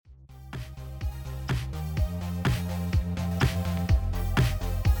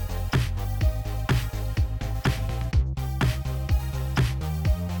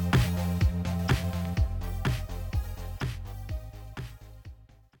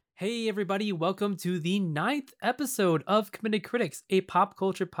Hey everybody, welcome to the 9th episode of Committed Critics, a pop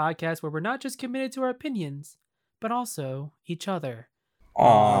culture podcast where we're not just committed to our opinions, but also each other.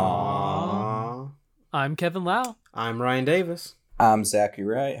 Aww. I'm Kevin Lau. I'm Ryan Davis. I'm Zachary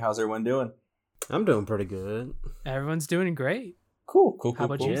Wright. How's everyone doing? I'm doing pretty good. Everyone's doing great. Cool. How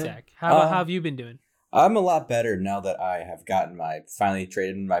about you, Yeah. Zach? How have you been doing? I'm a lot better now that I have finally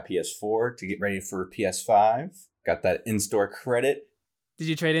traded in my PS4 to get ready for PS5. Got that in-store credit. Did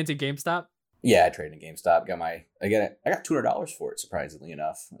you trade into GameStop? Yeah, I traded in GameStop. I got $200 for it, surprisingly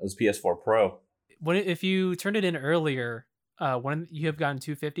enough. It was PS4 Pro. If you turned it in earlier, when you have gotten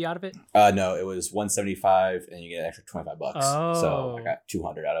 $250 out of it? No, it was $175 and you get an extra $25. Oh. So I got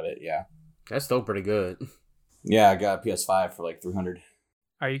 $200 out of it, yeah. That's still pretty good. Yeah, I got a PS5 for like $300.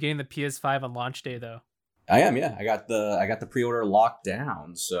 Are you getting the PS5 on launch day though? I am, yeah. I got the pre-order locked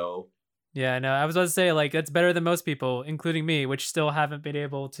down, so Yeah, no, I was about to say, like, that's better than most people, including me, which still haven't been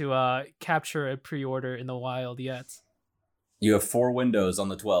able to capture a pre-order in the wild yet. you have 4 windows on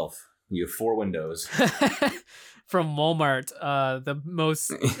the 12th. You have 4 windows. From Walmart, the most,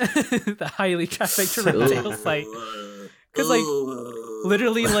 the highly trafficked retail site. Because, like,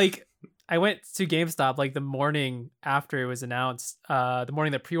 literally, like, I went to GameStop, like, the morning after it was announced, the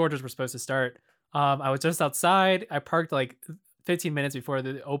morning that pre-orders were supposed to start. I was just outside. I parked, like, 15 minutes before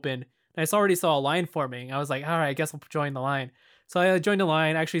they opened. And I already saw a line forming. I was like, all right, I guess I'll join the line. So I joined the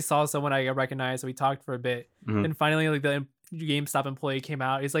line, actually saw someone I recognized. So we talked for a bit. Mhm. And finally, like, the GameStop employee came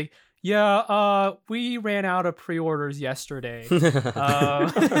out. He's like, yeah, we ran out of pre-orders yesterday.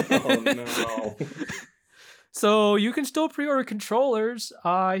 Oh, no. So you can still pre-order controllers.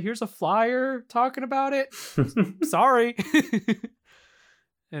 Here's a flyer talking about it. Sorry.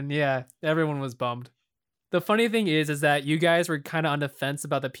 And yeah, everyone was bummed. The funny thing is that you guys were kind of on the fence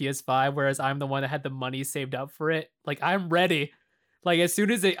about the PS5, whereas I'm the one that had the money saved up for it. Like, I'm ready. Like, as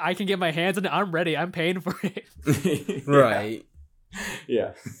soon as I can get my hands on it, I'm ready. I'm paying for it. Right.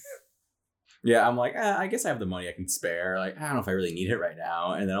 Yeah. Yeah, I'm like, I guess I have the money I can spare. Like, I don't know if I really need it right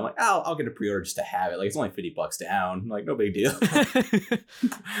now. And then I'm like, I'll get a pre-order just to have it. Like, it's only $50 down. Like, no big deal.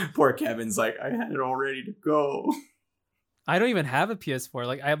 Poor Kevin's like, I had it all ready to go. I don't even have a PS4.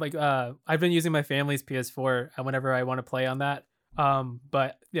 Like, I've been using my family's PS4 whenever I want to play on that.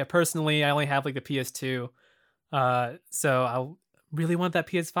 But yeah, personally, I only have like the PS2. So I really want that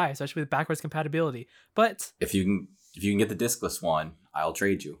PS5, especially with backwards compatibility. But If you can get the discless one, I'll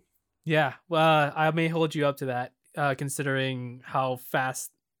trade you. yeah, well, I may hold you up to that, considering how fast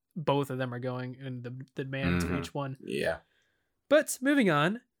both of them are going and the demand for each one. Yeah. But moving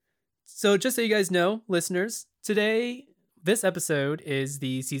on. So just so you guys know, listeners, this episode is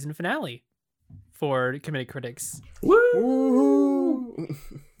the season finale for Committed Critics. Woo!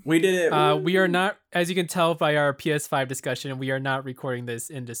 We did it. We are not, as you can tell by our PS5 discussion, we are not recording this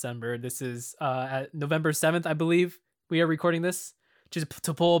in December. This is at November 7th, I believe. We are recording this just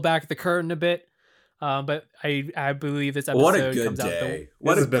to pull back the curtain a bit. But I believe this episode What a good comes out. day.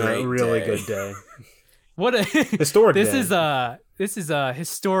 This has been a great really day. good day. What a Historic this day. This is a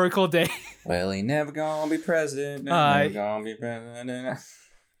historical day. Well, he never gonna be president. Never gonna be president.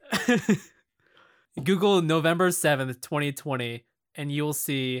 Google November 7th, 2020, and you'll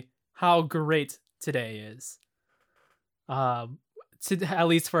see how great today is. At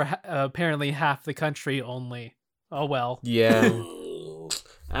least for apparently half the country only. Oh well. Yeah.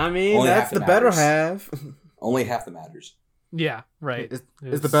 I mean, Only that's half that the better matters. half. Only half that matters. Yeah, right.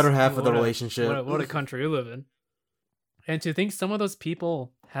 It's the better half of the what a- relationship. What a country we live in. And to think some of those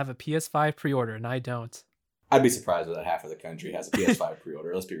people have a PS5 pre-order and I don't. I'd be surprised that half of the country has a PS5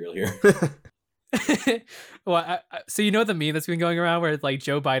 pre-order. Let's be real here. Well, so you know the meme that's been going around where like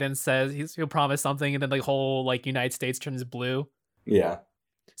Joe Biden says he'll promise something and then the whole like United States turns blue. Yeah.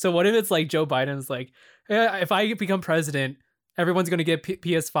 So what if it's like Joe Biden's like, if I become president, everyone's gonna get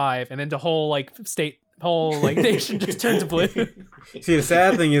PS5, and then the whole like nation just turns blue. See, the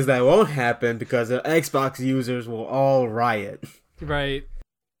sad thing is that won't happen because the Xbox users will all riot. Right.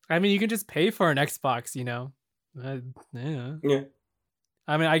 I mean, you can just pay for an Xbox, you know. Yeah. Yeah.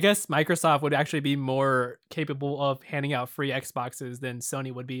 I mean, I guess Microsoft would actually be more capable of handing out free Xboxes than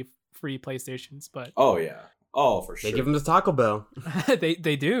Sony would be free PlayStations, but Oh, yeah. Oh, for sure. They give them the Taco Bell. they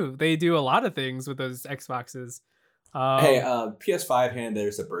do a lot of things with those Xboxes. Hey, PS5 handed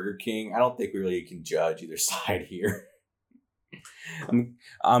there's a Burger King. I don't think we really can judge either side here.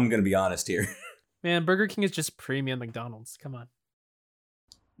 I'm gonna be honest here. Man, Burger King is just premium McDonald's. Come on.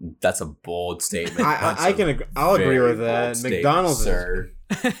 That's a bold statement. I'll agree with that. McDonald's is sir.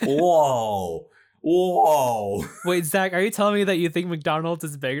 Whoa. Whoa. Wait, Zach, are you telling me that you think McDonald's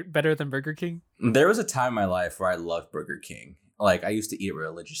is better than Burger King? There was a time in my life where I loved Burger King. Like I used to eat it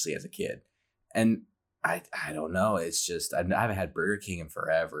religiously as a kid, and I don't know. It's just I haven't had Burger King in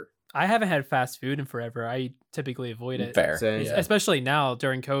forever. I haven't had fast food in forever. I typically avoid it. Fair, Same. yeah. Especially now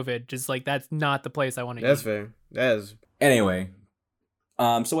during COVID. Just like that's not the place I want to eat. That's fair. That is. Anyway,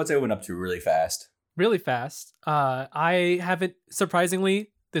 so what's everyone up to really fast? Really fast. I haven't, surprisingly,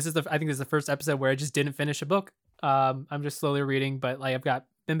 I think this is the first episode where I just didn't finish a book. I'm just slowly reading, but like I've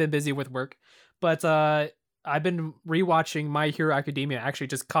been busy with work. But I've been rewatching My Hero Academia. I actually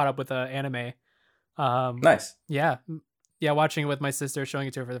just caught up with anime. Nice. Yeah. Yeah, watching it with my sister, showing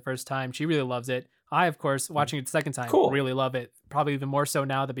it to her for the first time. She really loves it. I, of course, watching it the second time, Cool. really love it. Probably even more so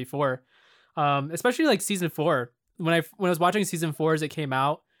now than before. Especially like season 4. When I was watching season 4 as it came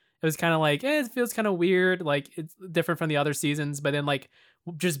out, it was kind of like, it feels kind of weird. Like it's different from the other seasons. But then like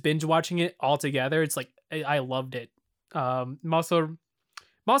just binge watching it all together, it's like I loved it. I'm also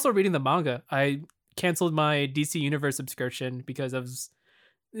reading the manga. I canceled my DC Universe subscription because of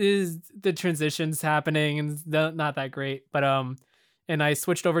the transitions happening and not that great. But and I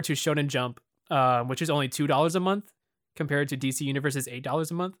switched over to Shonen Jump, which is only $2 a month compared to DC Universe's $8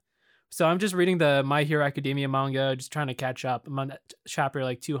 a month. So I'm just reading the My Hero Academia manga, just trying to catch up. I'm on chapter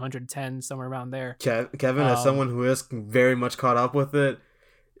like 210, somewhere around there. Kevin, as someone who is very much caught up with it,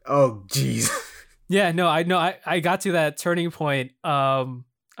 oh jeez. Yeah, no, I got to that turning point.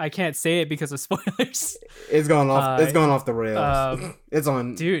 I can't say it because of spoilers. It's gone off. It's gone off the rails. It's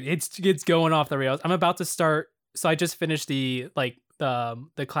on, dude. It's going off the rails. I'm about to start. So I just finished the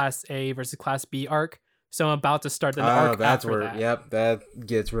Class A versus Class B arc. So I'm about to start the arc. That's after where. that. Yep, that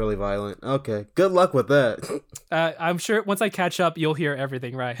gets really violent. Okay, good luck with that. I'm sure once I catch up, you'll hear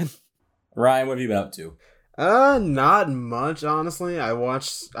everything, Ryan. Ryan, what have you been up to? Not much, honestly. I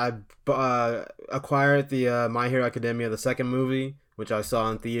acquired the My Hero Academia, the second movie, which I saw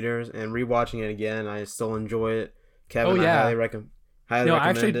in theaters, and rewatching it again, I still enjoy it. Kevin, I highly recommend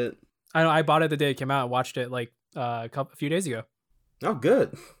it. I know I bought it the day it came out. I watched it like a few days ago. Oh,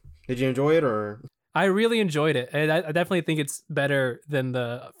 good. Did you enjoy it or? I really enjoyed it, and I definitely think it's better than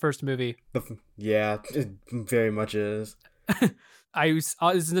the first movie. Yeah, it very much is. This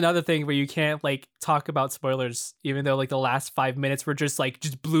is another thing where you can't like talk about spoilers, even though like the last 5 minutes were just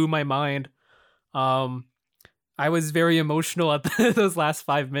blew my mind. I was very emotional at those last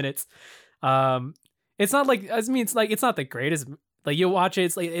 5 minutes. It's not like, it's not the greatest. Like you watch it,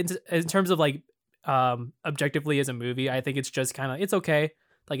 it's like in terms of like objectively as a movie, I think it's just kind of, it's okay,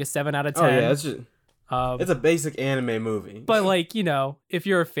 like a 7 out of 10. Oh yeah, it's just. It's a basic anime movie. But like, if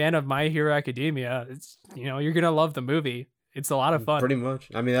you're a fan of My Hero Academia, it's you're gonna love the movie. It's a lot of fun. Pretty much.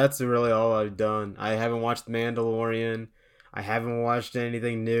 I mean, that's really all I've done. I haven't watched Mandalorian. I haven't watched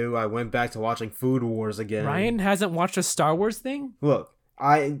anything new. I went back to watching Food Wars again. Ryan hasn't watched a Star Wars thing? Look,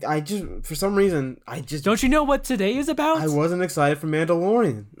 I just, for some reason, Don't you know what today is about? I wasn't excited for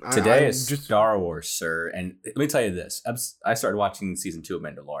Mandalorian. Today is just Star Wars, sir. And let me tell you this. I started watching season 2 of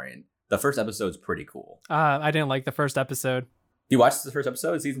Mandalorian. The first episode's pretty cool. I didn't like the first episode. You watched the first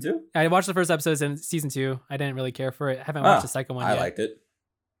episode of season 2? I watched the first episode in season 2. I didn't really care for it. I haven't watched the second one yet. I liked it.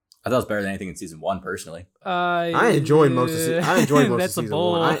 I thought it was better than anything in season 1, personally. I enjoyed most of season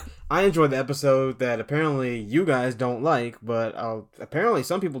 1. I enjoyed the episode that apparently you guys don't like, but apparently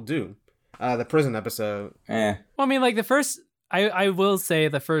some people do. The prison episode. Well, I mean, like the first, I will say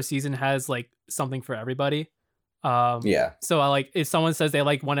the first season has like something for everybody. Yeah. So I like, if someone says they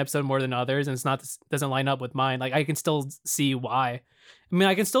like one episode more than others and doesn't line up with mine, like I can still see why. I mean,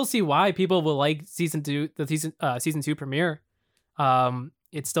 I can still see why people will like season 2 premiere.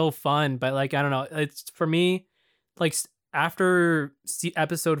 It's still fun, but like, I don't know. It's for me, like after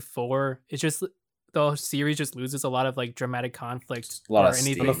episode 4, it's just the series just loses a lot of like dramatic conflict. A lot of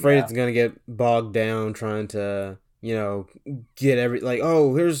anything. I'm afraid it's gonna get bogged down trying to, get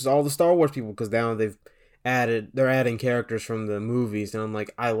here's all the Star Wars people, because now they're adding characters from the movies, and I'm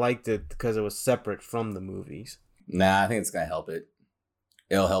like, I liked it because it was separate from the movies. Nah, I think it's gonna help it.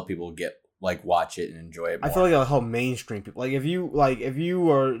 It'll help people watch it and enjoy it more. I feel like it'll help mainstream people. Like if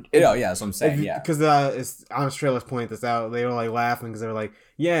you are, yeah, that's what I'm saying. Because it's honest trailers point this out. They were like laughing because they were like,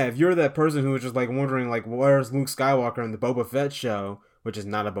 yeah, if you're that person who was just like wondering like where's Luke Skywalker in the Boba Fett show, which is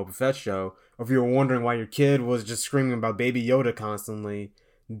not a Boba Fett show, or if you were wondering why your kid was just screaming about Baby Yoda constantly,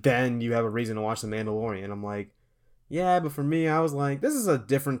 then you have a reason to watch The Mandalorian. I'm like, yeah, but for me, I was like, this is a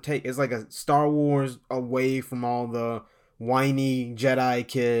different take. It's like a Star Wars away from all the whiny Jedi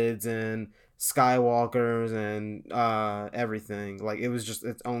kids and Skywalkers and everything. Like, it was just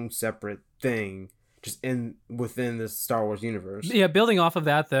its own separate thing, just within the Star Wars universe. Yeah, building off of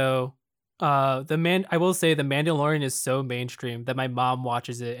that though, I will say The Mandalorian is so mainstream that my mom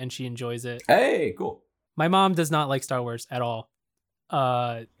watches it and she enjoys it. Hey, cool. My mom does not like Star Wars at all.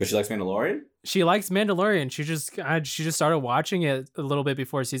 But she likes Mandalorian? She likes Mandalorian. She just started watching it a little bit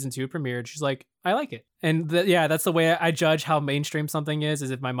before season 2 premiered. She's like, I like it. And that's the way I judge how mainstream something is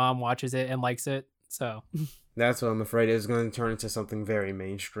if my mom watches it and likes it. So that's what I'm afraid is going to turn into something very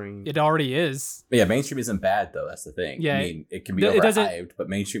mainstream. It already is. But yeah, mainstream isn't bad though. That's the thing. Yeah, I mean, it can be overhyped, but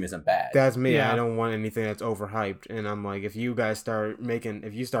mainstream isn't bad. That's me. Yeah. I don't want anything that's overhyped. And I'm like, if you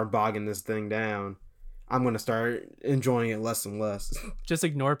start bogging this thing down, I'm going to start enjoying it less and less. Just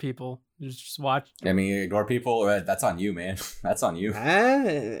ignore people. Just watch. I mean, ignore people. That's on you, man. That's on you.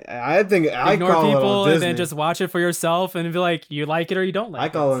 I think I Ignore call people it and then just watch it for yourself and be like, you like it or you don't like it. I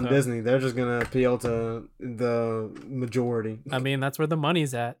call it Disney. They're just going to appeal to the majority. I mean, that's where the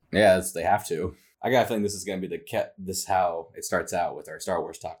money's at. Yeah, they have to. I got a feeling this is going to be this is how it starts out with our Star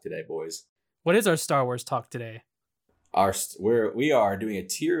Wars talk today, boys. What is our Star Wars talk today? We are doing a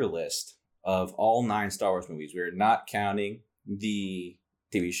tier list of all 9 Star Wars movies. We're not counting the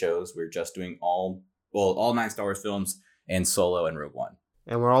TV shows. We're just doing all 9 Star Wars films and Solo and Rogue One.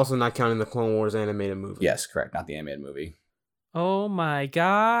 And we're also not counting the Clone Wars animated movie. Yes, correct. Not the animated movie. Oh my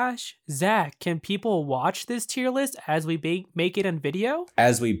gosh. Zach, can people watch this tier list as we make it on video?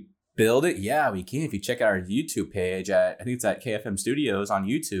 As we build it, yeah, we can. If you check out our YouTube page I think it's at KFM Studios on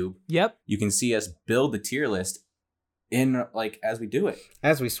YouTube. Yep. You can see us build the tier list in as we do it.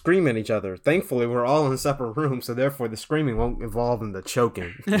 As we scream at each other. Thankfully, we're all in separate rooms, so therefore the screaming won't involve in the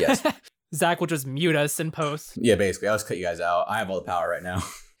choking. Yes. Zach will just mute us in post. Yeah, basically. I'll just cut you guys out. I have all the power right now.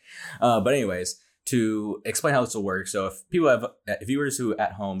 But anyways, to explain how this will work. So if viewers who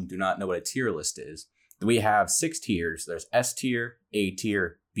at home do not know what a tier list is, we have 6 tiers. There's S tier, A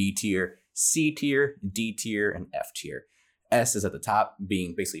tier, B tier, C tier, D tier, and F tier. S is at the top,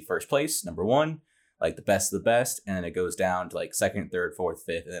 being basically first place, number 1. Like the best of the best, and then it goes down to like 2nd, 3rd, 4th,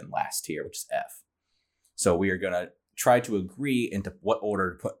 5th, and then last tier, which is F. So we are gonna try to agree into what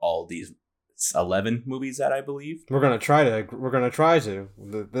order to put all these 11 movies that I believe. We're gonna try to.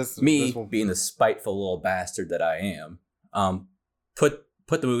 This will being the spiteful little bastard that I am. Put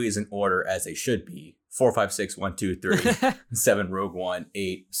the movies in order as they should be: 4, 5, 6, 1, 2, 3, 7, Rogue One,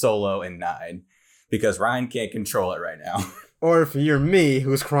 8, Solo, and 9, because Ryan can't control it right now. Or if you're me,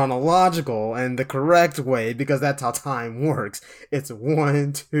 who's chronological and the correct way, because that's how time works. It's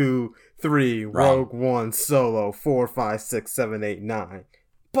 1, 2, 3, Wrong. Rogue One, Solo, 4, 5, 6, 7, 8, 9.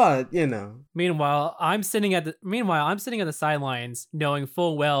 But, you know. Meanwhile, I'm sitting at the sidelines knowing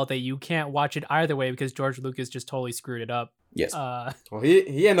full well that you can't watch it either way because George Lucas just totally screwed it up. Yes. Well,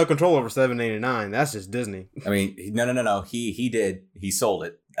 he had no control over 7, 8, and 9. That's just Disney. I mean, no. He did. He sold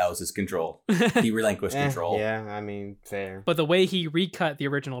it. That was his control. He relinquished control. Yeah, I mean, fair. But the way he recut the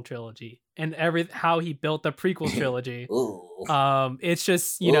original trilogy and how he built the prequel trilogy, it's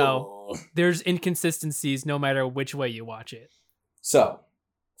just, there's inconsistencies no matter which way you watch it. So,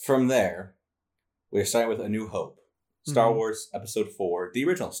 from there, we're starting with A New Hope. Star Wars Episode 4, the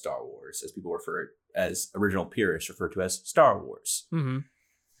original Star Wars, as people refer as original purists refer to as Star Wars. Mm-hmm.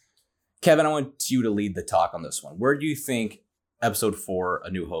 Kevin, I want you to lead the talk on this one. Where do you think Episode 4, A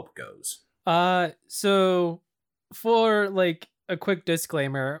New Hope goes? So for like a quick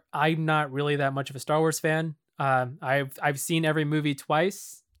disclaimer, I'm not really that much of a Star Wars fan. I've seen every movie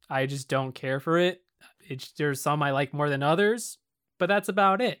twice. I just don't care for it. There's some I like more than others, but that's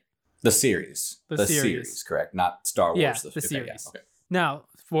about it. The series. The series, correct? Not Star Wars. Yeah, the series. Yeah, okay. Now,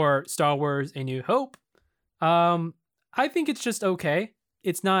 for Star Wars A New Hope, I think it's just okay.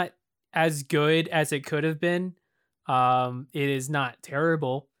 It's not as good as it could have been. It is not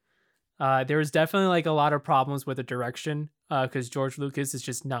terrible. There's definitely like a lot of problems with the direction because George Lucas is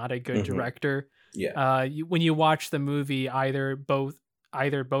just not a good director. Yeah. When you watch the movie, either both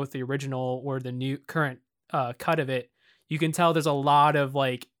the original or the new current cut of it, you can tell there's a lot of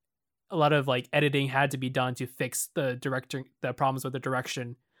editing had to be done to fix the problems with the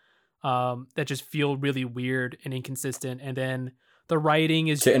direction that just feel really weird and inconsistent. And then the writing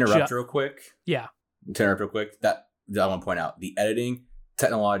is to interrupt real quick. Yeah. To interrupt real quick, that I want to point out the editing,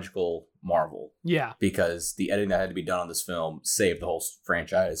 technological marvel. Yeah. Because the editing that had to be done on this film saved the whole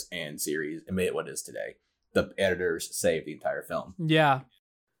franchise and series and made it what it is today. The editors saved the entire film. Yeah.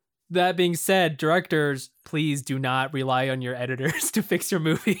 That being said, directors, please do not rely on your editors to fix your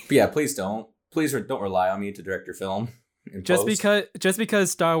movie. But yeah, please don't. Please don't rely on me to direct your film. Just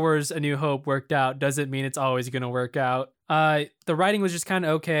because Star Wars A New Hope worked out doesn't mean it's always going to work out. The writing was just kind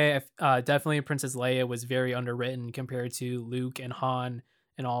of okay. Definitely Princess Leia was very underwritten compared to Luke and Han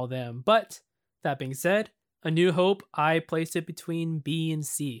and all of them. But that being said, A New Hope, I placed it between B and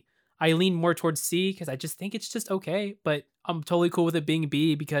C. I lean more towards C because I just think it's just okay, but I'm totally cool with it being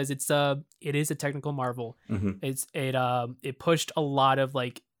B because it is a technical marvel. It pushed a lot of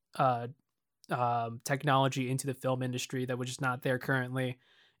like technology into the film industry that was just not there currently,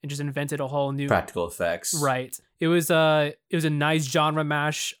 and just invented a whole new practical effects. Right. It was a nice genre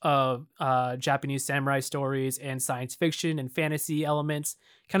mash of Japanese samurai stories and science fiction and fantasy elements,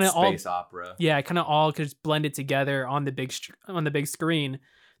 kind of all space opera. Yeah, kind of all just blended together on the big screen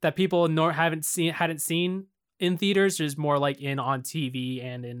that people hadn't seen in theaters, just more like on TV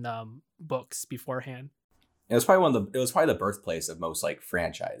and in books beforehand. It was probably the birthplace of most like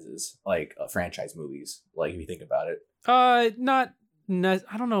franchises, like franchise movies. Like if you think about it. I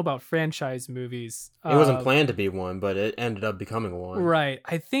don't know about franchise movies. It wasn't planned to be one, but it ended up becoming one. Right.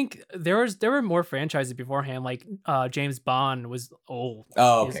 I think there were more franchises beforehand. Like James Bond was old.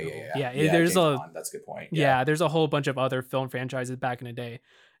 Oh, okay, yeah. There's that's a good point. Yeah, there's a whole bunch of other film franchises back in the day.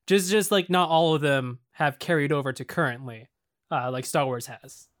 Just like not all of them have carried over to currently, like Star Wars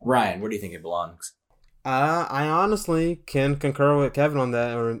has. Ryan, where do you think it belongs? I honestly can concur with Kevin on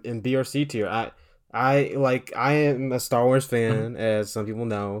that, or in B or C tier. I am a Star Wars fan, as some people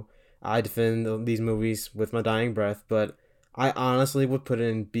know. I defend these movies with my dying breath, but I honestly would put it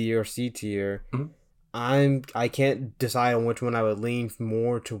in B or C tier. I can't decide on which one I would lean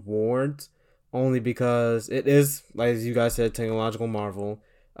more towards, only because it is, like as you guys said, technological marvel.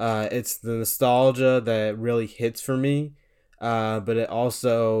 It's the nostalgia that really hits for me. But it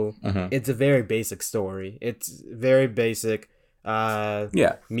also it's a very basic story. It's very basic.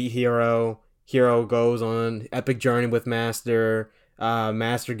 Meet hero. Hero goes on epic journey with Master.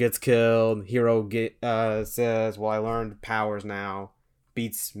 Master gets killed. Hero says, "Well, I learned powers now."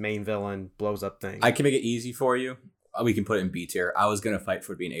 Beats main villain, blows up things. I can make it easy for you. We can put it in B tier. I was gonna fight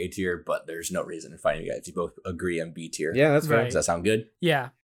for it being A tier, but there's no reason to fight you guys. You both agree on B tier. Yeah, that's fair. Right. Does that sound good? Yeah.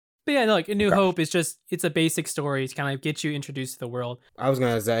 But yeah, no, like A New Hope is it's a basic story to kind of get you introduced to the world. I was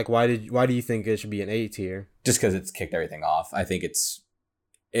gonna ask Zach, why do you think it should be an A tier? Just because it's kicked everything off. I think it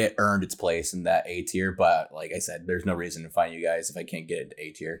earned its place in that A tier, but like I said, there's no reason to find you guys if I can't get into A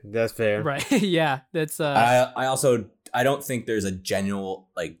tier. That's fair. Right. Yeah. That's I don't think there's a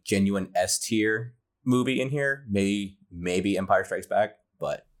genuine S tier movie in here. Maybe Empire Strikes Back,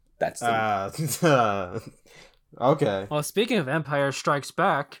 but that's okay. Well, speaking of Empire Strikes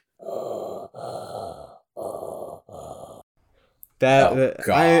Back, I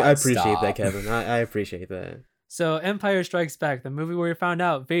appreciate that, Kevin. I appreciate that. So, Empire Strikes Back, the movie where we found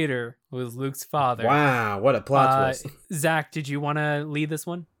out Vader was Luke's father. Wow, what a plot twist. Zach, did you want to lead this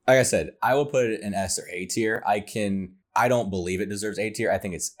one? Like I said, I will put it in S or A tier. I don't believe it deserves A tier. I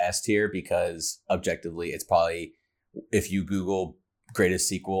think it's S tier because objectively, it's probably, if you Google greatest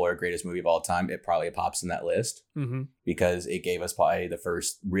sequel or greatest movie of all time, it probably pops in that list because it gave us probably the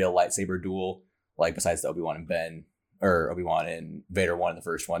first real lightsaber duel, like besides the Obi-Wan and Vader one in the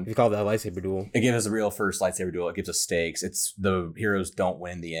first one. You call that a lightsaber duel. It gives us a real first lightsaber duel. It gives us stakes. It's the heroes don't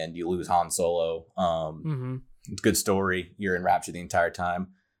win in the end. You lose Han Solo. It's a good story. You're enraptured the entire time.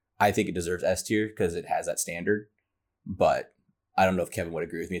 I think it deserves S tier because it has that standard. But I don't know if Kevin would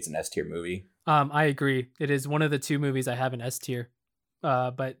agree with me. It's an S tier movie. I agree. It is one of the two movies I have in S tier.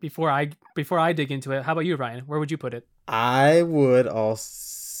 But before I dig into it, how about you, Ryan? Where would you put it? I would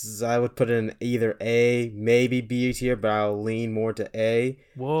put it in either A, maybe B tier, but I'll lean more to A.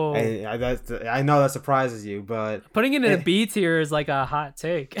 Whoa! And I know that surprises you, but putting it in a B tier is like a hot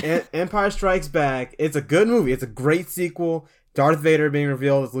take. Empire Strikes Back. It's a good movie. It's a great sequel. Darth Vader being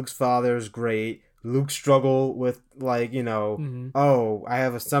revealed as Luke's father is great. Luke's struggle with oh, I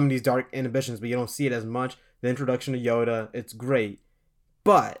have some of these dark inhibitions, but you don't see it as much. The introduction of Yoda, it's great.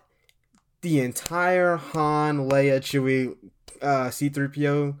 But the entire Han, Leia, Chewie,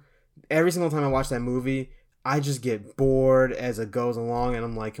 C-3PO, every single time I watch that movie, I just get bored as it goes along, and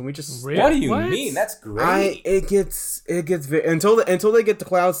I'm like, can we just? What do you mean? That's great. It gets until they get to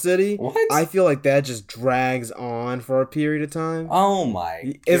Cloud City. What? I feel like that just drags on for a period of time. Oh my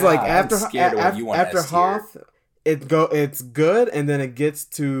god! It's like after Hoth, it's good, and then it gets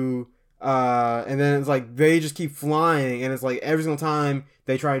to and then it's like they just keep flying, and it's like every single time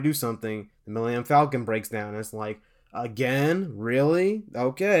they try to do something, the Millennium Falcon breaks down, and it's like, again, really?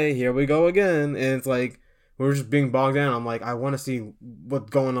 Okay, here we go again, and it's like we're just being bogged down. I'm like, I want to see what's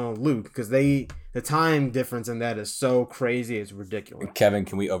going on with Luke because the time difference in that is so crazy, it's ridiculous. Kevin,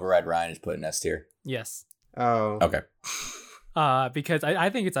 can we override Ryan and just put an S tier? Yes. Oh. Okay. Because I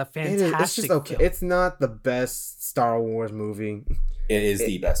think it's a fantastic it's just okay. film. It's not the best Star Wars movie. It is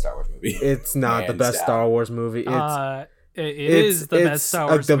the best Star Wars movie. It's not the best Star Wars movie. It is the best Star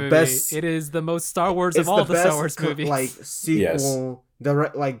Wars movie. It is the most Star Wars of all the Star Wars movies. Like sequel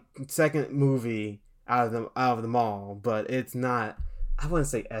the second movie out of them all, but it's not. I wouldn't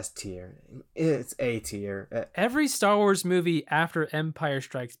say S tier. It's A tier. Every Star Wars movie after Empire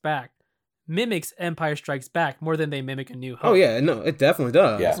Strikes Back mimics Empire Strikes Back more than they mimic A New Hope. Oh yeah, no, it definitely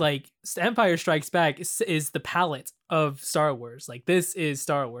does. Yeah. Like Empire Strikes Back is the palette of Star Wars. Like this is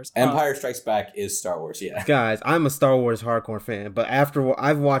Star Wars. Empire Strikes Back is Star Wars. Yeah. Guys, I'm a Star Wars hardcore fan, but after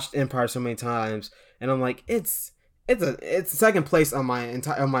I've watched Empire so many times, and I'm like, it's second place on my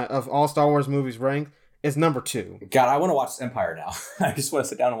of all Star Wars movies ranked. It's number 2. God, I want to watch Empire now. I just want to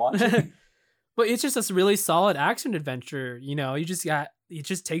sit down and watch it. But it's just a really solid action adventure. You know, it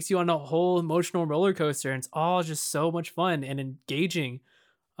just takes you on a whole emotional roller coaster, and it's all just so much fun and engaging.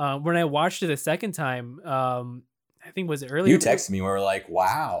 When I watched it a second time, I think was it earlier. You texted me and we were like,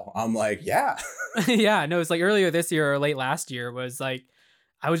 wow. I'm like, yeah. Yeah, no, it's like earlier this year or late last year was like,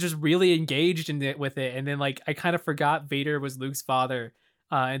 I was just really engaged in it with it. And then like, I kind of forgot Vader was Luke's father.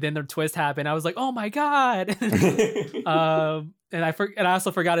 And then the twist happened. I was like, "Oh my god!" And I also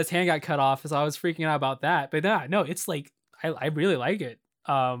forgot his hand got cut off, so I was freaking out about that. But no, it's like I really like it.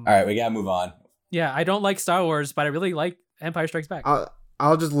 All right, we gotta move on. Yeah, I don't like Star Wars, but I really like Empire Strikes Back.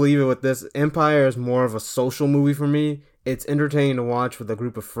 I'll just leave it with this. Empire is more of a social movie for me. It's entertaining to watch with a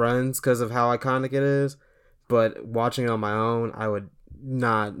group of friends because of how iconic it is. But watching it on my own, I would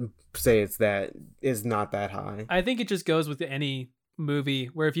not say it's not that high. I think it just goes with any movie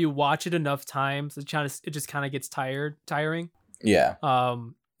where if you watch it enough times, it just kind of gets tiring. Yeah.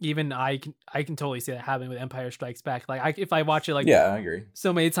 Even I can totally see that happening with Empire Strikes Back. Like if I watch it I agree.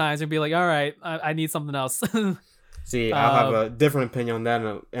 So many times, I'd be like, all right, I need something else. See, I'll have a different opinion on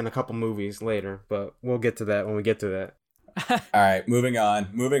that in a couple movies later, but we'll get to that when we get to that. All right, moving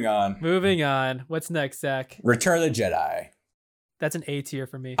on. What's next, Zach? Return of the Jedi. That's an A tier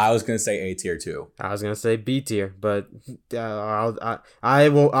for me. I was gonna say A tier too. I was gonna say B tier, but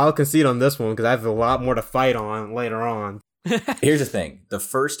I'll concede on this one because I have a lot more to fight on later on. Here's the thing: the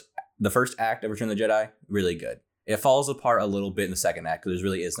first act of Return of the Jedi, really good. It falls apart a little bit in the second act because there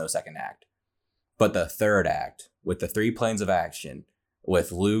really is no second act. But the third act, with the 3 planes of action,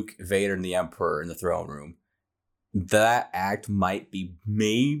 with Luke, Vader, and the Emperor in the throne room, that act might be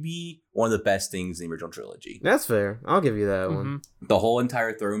maybe one of the best things in the original trilogy. That's fair. I'll give you that one. The whole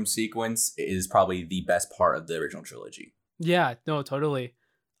entire throne sequence is probably the best part of the original trilogy. Yeah, no, totally.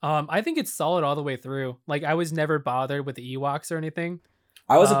 I think it's solid all the way through. Like, I was never bothered with the Ewoks or anything.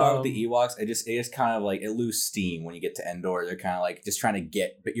 I wasn't bothered with the Ewoks. It just kind of like, it loses steam when you get to Endor. They're kind of like just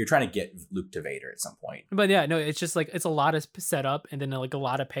you're trying to get Luke to Vader at some point. But yeah, no, it's just like, it's a lot of setup and then like a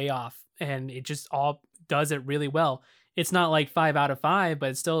lot of payoff, and it just all does it really well. It's not like 5 out of 5, but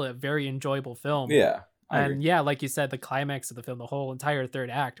it's still a very enjoyable film. Yeah. And yeah, like you said, the climax of the film, the whole entire third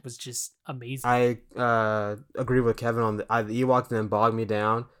act was just amazing. I agree with Kevin on the Ewoks didn't bog me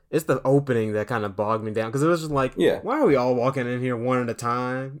down. It's the opening that kind of bogged me down because it was just like, why are we all walking in here one at a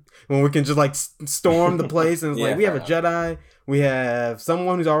time when we can just like storm the place? And it's like, we have a Jedi, we have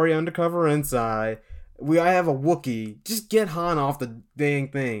someone who's already undercover inside, I have a Wookiee. Just get Han off the dang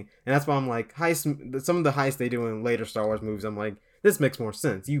thing. And that's why I'm like, some of the heists they do in later Star Wars movies, I'm like, this makes more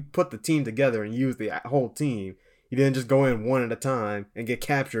sense. You put the team together and use the whole team. You didn't just go in one at a time and get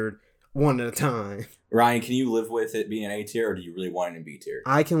captured one at a time. Ryan, can you live with it being an A tier, or do you really want it in B tier?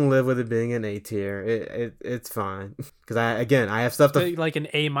 I can live with it being an A tier. It's fine because I have stuff to like an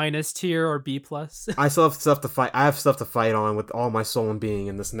A minus tier or B plus. I still have stuff to fight. I have stuff to fight on with all my soul and being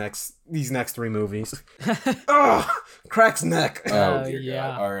in these next 3 movies. Ugh, cracks neck. Oh dear yeah.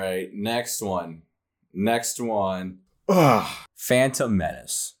 God. All right, next one. Ugh. Phantom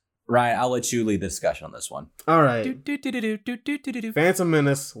Menace. Ryan, I'll let you lead the discussion on this one. All right. Phantom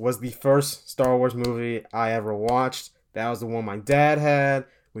Menace was the first Star Wars movie I ever watched. That was the one my dad had.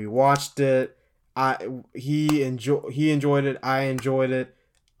 We watched it. He enjoyed it. I enjoyed it.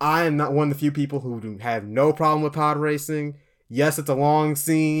 I am not one of the few people who have no problem with pod racing. Yes, it's a long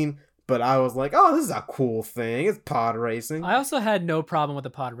scene, but I was like, oh, this is a cool thing. It's pod racing. I also had no problem with the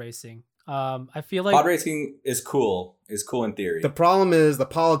pod racing. I feel like pod racing is cool. It's cool in theory. The problem is the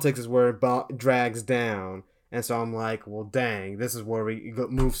politics is where it drags down. And so I'm like, well, dang, this is where we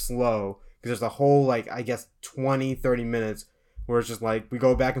move slow. Because there's a whole, like, I guess 20, 30 minutes where it's just like we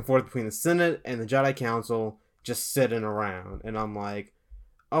go back and forth between the Senate and the Jedi Council just sitting around. And I'm like,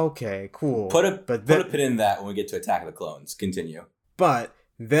 okay, cool. Put a pin in that when we get to Attack of the Clones. Continue. But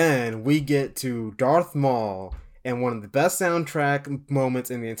then we get to Darth Maul and one of the best soundtrack moments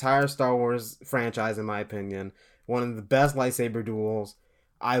in the entire Star Wars franchise, in my opinion. One of the best lightsaber duels.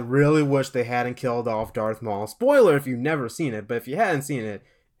 I really wish they hadn't killed off Darth Maul. Spoiler if you've never seen it, but if you hadn't seen it,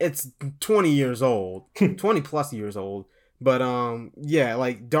 it's 20 years old. 20 plus years old. But yeah,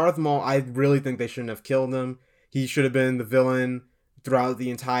 like Darth Maul, I really think they shouldn't have killed him. He should have been the villain throughout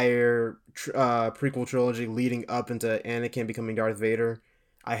the entire prequel trilogy leading up into Anakin becoming Darth Vader.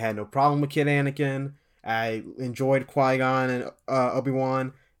 I had no problem with Kid Anakin. I enjoyed Qui-Gon and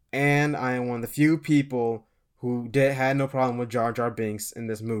Obi-Wan, and I am one of the few people who had no problem with Jar Jar Binks in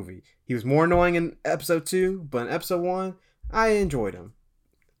this movie. He was more annoying in episode 2, but in episode 1, I enjoyed him.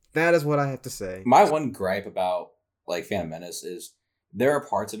 That is what I have to say. My one gripe about like Phantom Menace is there are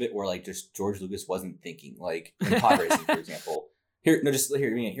parts of it where like just George Lucas wasn't thinking. Like in pod racing, for example. Hear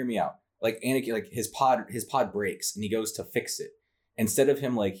me out. Like Anakin, like his pod breaks and he goes to fix it. Instead of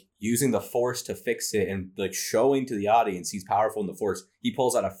him like using the Force to fix it and like showing to the audience he's powerful in the Force, he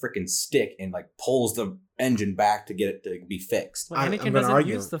pulls out a freaking stick and like pulls the engine back to get it to be fixed. Well, Anakin doesn't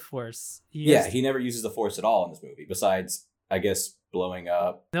use the Force. He never uses the Force at all in this movie. Besides, I guess blowing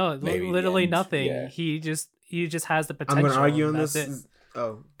up. No, literally nothing. Yeah. He just has the potential. I'm going to argue on this.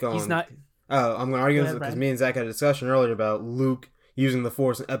 Go on. He's not. Oh, I'm going to argue on this because me and Zach had a discussion earlier about Luke using the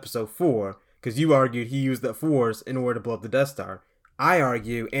Force in Episode 4 because you argued he used the Force in order to blow up the Death Star. I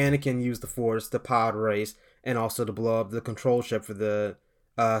argue Anakin used the Force to pod race and also to blow up the control ship for the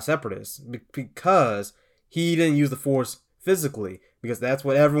Separatists because he didn't use the Force physically. Because that's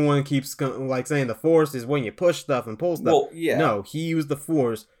what everyone keeps like saying. The Force is when you push stuff and pull stuff. Well, yeah. No, he used the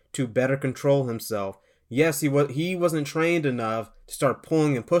Force to better control himself. Yes, he wasn't trained enough to start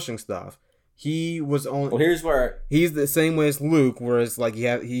pulling and pushing stuff. He was only. Well, here's where he's the same way as Luke, whereas like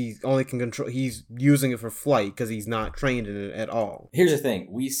he only can control. He's using it for flight because he's not trained in it at all. Here's the thing: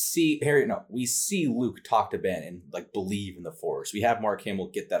 we see Luke talk to Ben and like believe in the Force. We have Mark Hamill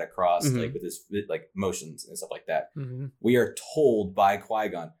get that across like with his like motions and stuff like that. Mm-hmm. We are told by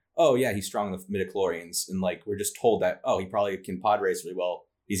Qui-Gon, oh yeah, he's strong with midichlorians, and like we're just told that he probably can pod race really well.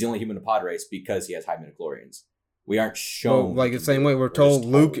 He's the only human to pod race because he has high midichlorians. We aren't shown like the same way we're told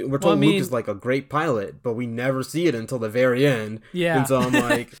Luke. We're told Luke is like a great pilot, but we never see it until the very end. Yeah, and so I'm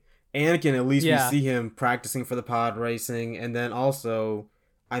like, Anakin. At least we see him practicing for the pod racing, and then also,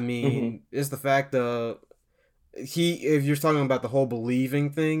 I mean, it's the fact of if you're talking about the whole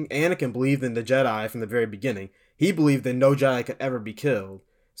believing thing, Anakin believed in the Jedi from the very beginning. He believed that no Jedi could ever be killed,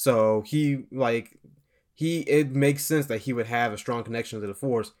 so it makes sense that he would have a strong connection to the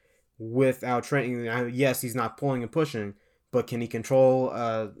Force. Without training, yes, he's not pulling and pushing, but can he control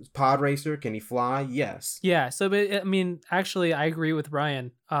a pod racer? Can he fly? Yes. Yeah. So, but, I mean, actually, I agree with Ryan.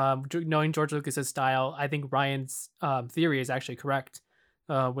 Knowing George Lucas's style, I think Ryan's theory is actually correct.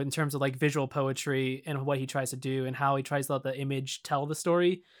 In terms of like visual poetry and what he tries to do and how he tries to let the image tell the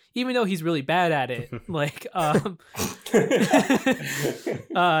story, even though he's really bad at it. Like,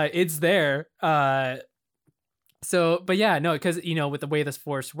 it's there. So, but yeah, no, because, with the way this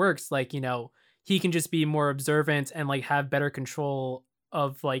Force works, like, he can just be more observant and like have better control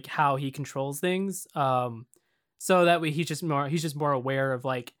of like how he controls things. So that way he's just more aware of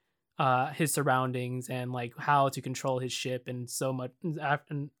like his surroundings and like how to control his ship and so much,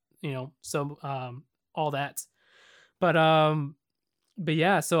 and all that. But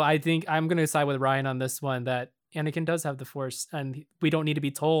yeah, so I think I'm gonna side with Ryan on this one that Anakin does have the Force, and we don't need to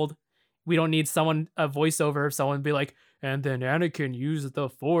be told. We don't need a voiceover, someone be like, and then Anakin used the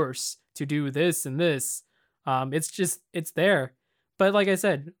Force to do this and this. It's there. But like I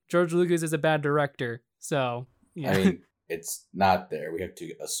said, George Lucas is a bad director. So, yeah. I mean, it's not there. We have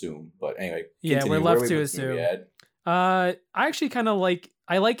to assume. But anyway. Yeah, we're left to assume. I actually kind of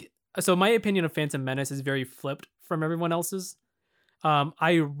so my opinion of Phantom Menace is very flipped from everyone else's.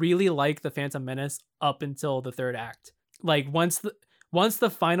 I really like the Phantom Menace up until the third act. Like once the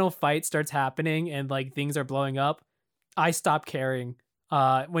final fight starts happening and like things are blowing up, I stop caring.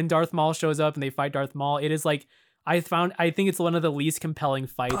 When Darth Maul shows up and they fight Darth Maul, it is like I think it's one of the least compelling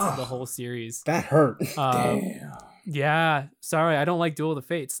fights of the whole series. That hurt. Damn. Yeah, sorry, I don't like Duel of the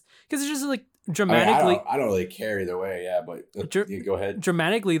Fates because it's just like dramatically. I don't really care either way. Yeah, but go ahead.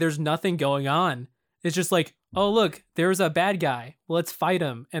 Dramatically, there's nothing going on. It's just like, oh look, there's a bad guy. Well, let's fight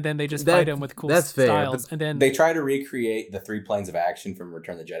him, and then they just fight him with cool styles. And then they try to recreate the 3 planes of action from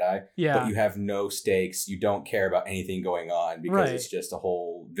Return of the Jedi. Yeah, but you have no stakes. You don't care about anything going on because it's just a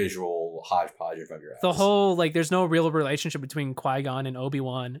whole visual hodgepodge in front of your eyes. The whole there's no real relationship between Qui-Gon and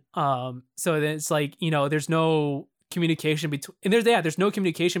Obi-Wan. So then it's like there's no communication between, and there's no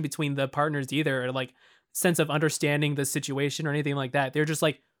communication between the partners either, or like sense of understanding the situation or anything like that. They're just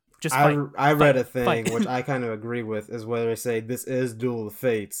like. I read a thing which I kind of agree with is where they say this is Duel of the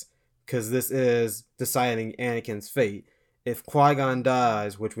Fates because this is deciding Anakin's fate. If Qui-Gon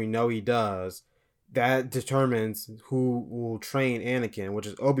dies, which we know he does, that determines who will train Anakin, which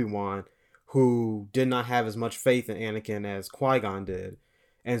is Obi-Wan, who did not have as much faith in Anakin as Qui-Gon did.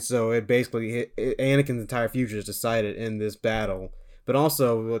 And so it basically, Anakin's entire future is decided in this battle. But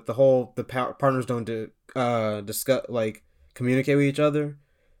also, with the partners don't discuss, like, communicate with each other.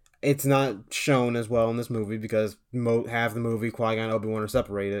 It's not shown as well in this movie because half the movie, Qui-Gon and Obi-Wan are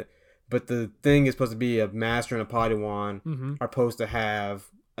separated. But the thing is supposed to be a master and a Padawan are supposed to have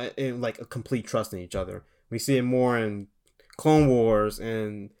a complete trust in each other. We see it more in Clone Wars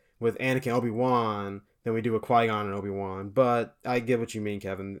and with Anakin and Obi-Wan than we do with Qui-Gon and Obi-Wan. But I get what you mean,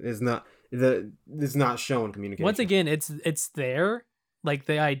 Kevin. It's not shown communication. Once again, it's there. Like,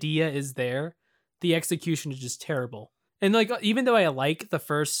 the idea is there. The execution is just terrible. And, like, even though I like the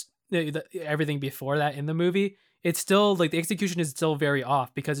first everything before that in the movie, it's still, like, the execution is still very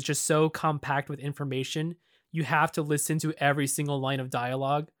off because it's just so compact with information. You have to listen to every single line of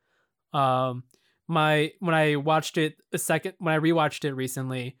dialogue. When I rewatched it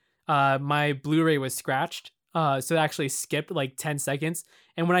recently, my Blu-ray was scratched. So it actually skipped like 10 seconds.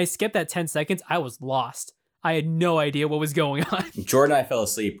 And when I skipped that 10 seconds, I was lost. I had no idea what was going on. Jordan and I fell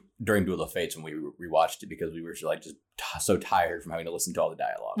asleep during Duel of Fates when we rewatched it because we were like just so tired from having to listen to all the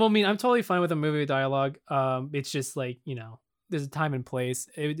dialogue. Well, I mean, I'm totally fine with a movie with dialogue. It's just like, there's a time and place.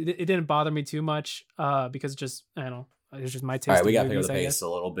 It didn't bother me too much because just, I don't know, it's just my taste. All right, we got to pick up the pace a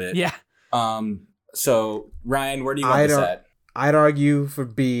little bit. Yeah. So Ryan, where do you want this at? I'd argue for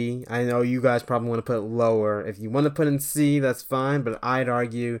B. I know you guys probably want to put it lower. If you want to put in C, that's fine. But I'd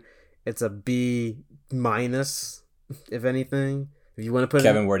argue it's a B minus, if anything. If you want to put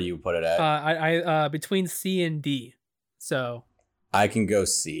Kevin, where do you put it at? I between C and D. So I can go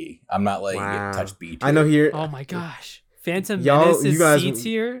C. I'm not letting it touch B tier. I know here. Oh my gosh, Phantom Menace is guys, C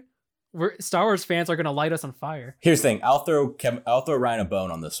tier. Star Wars fans are gonna light us on fire. Here's the thing. I'll throw Ryan a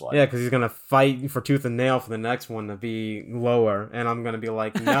bone on this one. Yeah, because he's gonna fight for tooth and nail for the next one to be lower, and I'm gonna be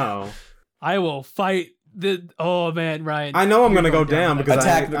like, no. I will fight oh man, Ryan. I know I'm gonna go down because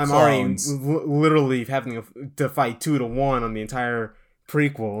I'm already literally having to fight 2-1 on the entire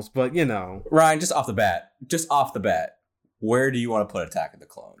prequels. But Ryan, just off the bat, where do you want to put Attack of the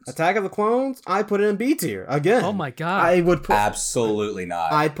Clones? Attack of the Clones, I put it in B tier again. Oh my god, I would put absolutely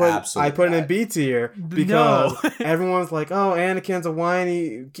not. I put it in B tier because everyone's like, oh, Anakin's a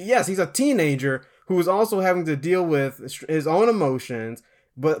whiny. Yes, he's a teenager who is also having to deal with his own emotions.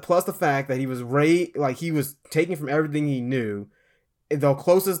 But plus the fact that he was he was taken from everything he knew. The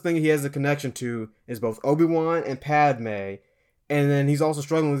closest thing he has a connection to is both Obi-Wan and Padme. And then he's also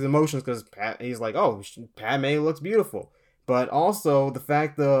struggling with emotions because he's like, oh, Padme looks beautiful. But also the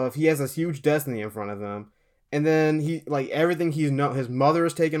fact of he has this huge destiny in front of him. And then everything his mother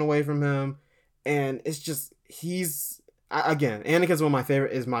is taken away from him. And it's just, Anakin's probably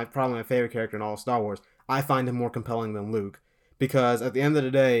my favorite character in all of Star Wars. I find him more compelling than Luke. Because at the end of the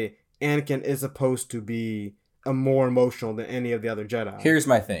day, Anakin is supposed to be more emotional than any of the other Jedi. Here's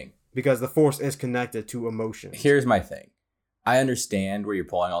my thing. Because the Force is connected to emotion. Here's my thing. I understand where you're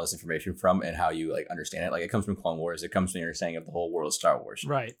pulling all this information from and how you understand it. Like, it comes from Clone Wars. It comes from your understanding of the whole world of Star Wars.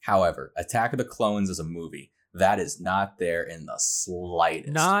 Right. However, Attack of the Clones is a movie. That is not there in the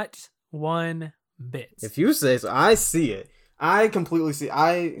slightest. Not one bit. If you say so, I see it. I completely see.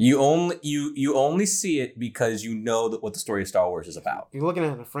 You only see it because you know what the story of Star Wars is about. You're looking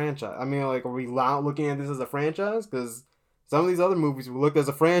at a franchise. I mean, are we looking at this as a franchise? Because some of these other movies we looked as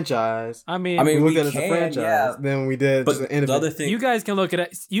a franchise. I mean, we looked at it as a franchise. Then we did. But the other thing, you guys can look at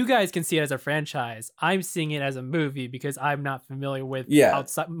it. You guys can see it as a franchise. I'm seeing it as a movie because I'm not familiar with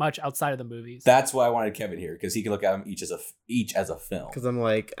much outside of the movies. That's why I wanted Kevin here because he can look at them each as a film. Because I'm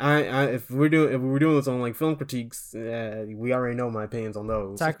like, if we're doing this on film critiques, we already know my opinions on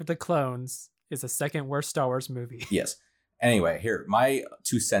those. Attack of the Clones is the second worst Star Wars movie. Yes. Anyway, here my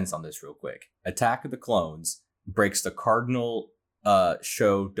 2 cents on this real quick. Attack of the Clones breaks the cardinal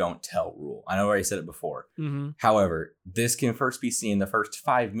show don't tell rule. I know I already said it before. Mm-hmm. However, this can first be seen in the first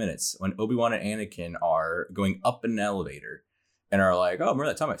 5 minutes when Obi-Wan and Anakin are going up an elevator and are like, oh, remember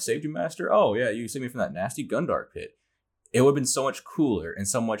that time I saved you, Master? Oh yeah, you saved me from that nasty Gundar pit. It would have been so much cooler and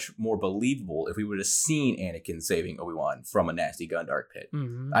so much more believable if we would have seen Anakin saving Obi-Wan from a nasty Gundar pit.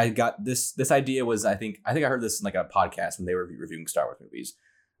 Mm-hmm. I got this idea was I think I heard this in a podcast when they were reviewing Star Wars movies.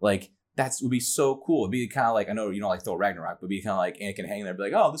 That would be so cool. It'd be kind of I know you don't like Thor Ragnarok, but it'd be kind of Anakin hanging there, be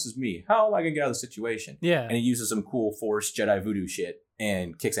like, oh, this is me. How am I going to get out of the situation? Yeah. And he uses some cool Force Jedi voodoo shit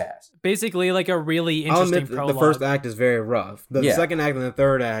and kicks ass. Basically, a really interesting prologue. The first act is very rough. The second act and the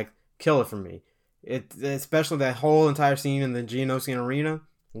third act kill it for me. Especially that whole entire scene in the Geonosian arena.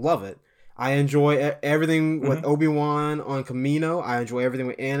 Love it. I enjoy everything with Obi-Wan on Kamino. I enjoy everything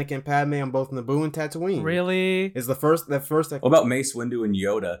with Anakin and Padme on both Naboo and Tatooine. Really? Is the first. What about Mace Windu and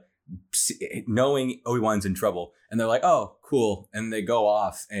Yoda knowing Obi-Wan's in trouble, and they're like, "Oh, cool," and they go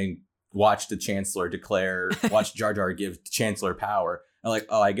off and watch the Chancellor watch Jar Jar give Chancellor power. And like,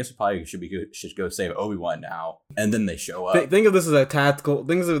 oh, I guess we probably should go save Obi-Wan now. And then they show up. Think of this as a tactical.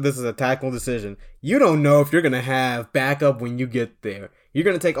 Think of this as a tactical decision. You don't know if you're gonna have backup when you get there. You're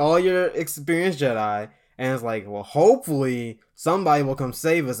gonna take all your experienced Jedi, and it's like, well, hopefully somebody will come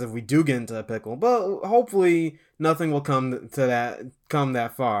save us if we do get into a pickle. But hopefully nothing will come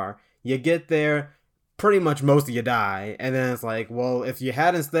that far. You get there, pretty much most of you die, and then it's like, well, if you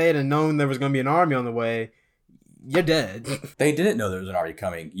hadn't stayed and known there was gonna be an army on the way, you're dead. They didn't know there was an army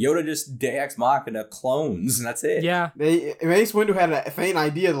coming. Yoda just Deus Machina clones, and that's it. Yeah. Mace Windu had a faint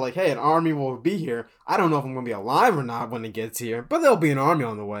idea that, like, hey, an army will be here. I don't know if I'm going to be alive or not when it gets here, but there'll be an army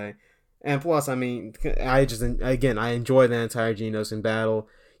on the way. And plus, I mean, I enjoy the entire Geonosis battle.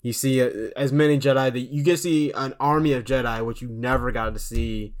 You see as many Jedi, you get to see an army of Jedi, which you never got to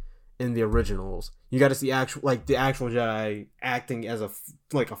see in the originals. You got to see the actual Jedi acting as a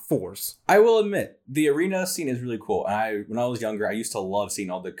force. I will admit, the arena scene is really cool. And when I was younger, I used to love seeing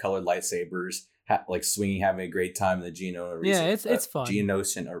all the colored lightsabers, swinging, having a great time in the Geonosis. Yeah, it's fun.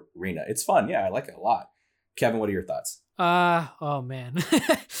 Geonosis arena. It's fun. Yeah, I like it a lot. Kevin, what are your thoughts? Oh man,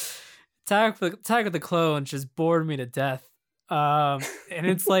 Attack of the Clones just bored me to death. And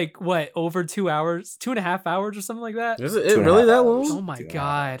it's like what, over 2 hours, 2.5 hours or something like that. Is it really that long? Oh my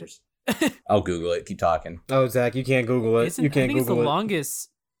god. I'll Google it. Keep talking. Oh, Zach, you can't Google it. You can't Google it. I think it's the longest,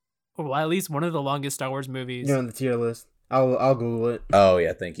 or well, at least one of the longest Star Wars movies. You're on the tier list. I'll Google it. Oh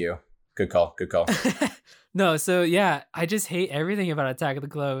yeah, thank you. Good call. No, so yeah, I just hate everything about Attack of the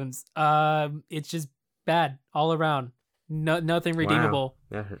Clones. It's just bad all around. Nothing redeemable.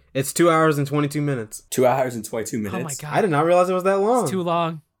 Wow. It's 2 hours and 22 minutes. 2 hours and 22 minutes. Oh my god! I did not realize it was that long. It's too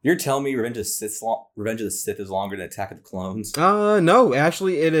long. You're telling me Revenge of the Sith is longer than Attack of the Clones? No.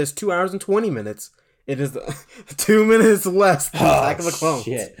 Actually, it is 2 hours and 20 minutes. It is 2 minutes less than Attack of the Clones.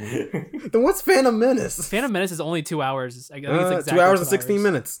 Shit. Then what's Phantom Menace? Phantom Menace is only 2 hours. I think it's exactly 2 hours and 16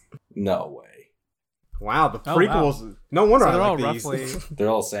 minutes. No way. Wow, the prequels. Wow. No wonder so they're I all like these. roughly. They're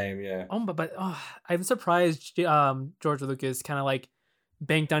all the same, yeah. But I'm surprised George Lucas kind of like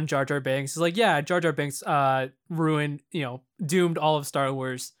banked on Jar Jar Binks. It's like, yeah, Jar Jar Binks ruined, doomed all of Star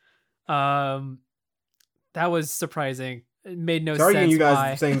Wars. That was surprising. It made no sense. You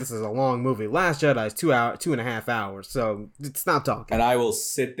guys saying this is a long movie. Last Jedi is 2.5 hours, so stop talking. And I will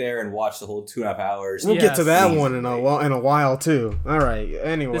sit there and watch the whole 2.5 hours. We'll get to that one in a while too. All right.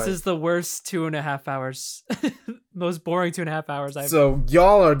 Anyway, this is the worst 2.5 hours, most boring 2.5 hours I've. So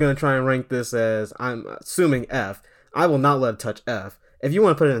y'all are gonna try and rank this as, I'm assuming, F. I will not let it touch F. If you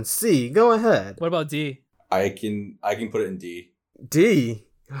want to put it in C, go ahead. What about D? I can put it in D. D.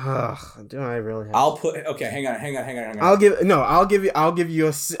 Ugh, do I really have? Hang on. I'll give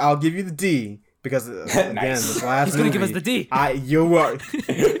you the D because again, Nice. this last He's gonna movie, give us the D.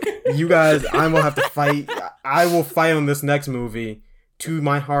 You guys, I will have to fight. I will fight on this next movie to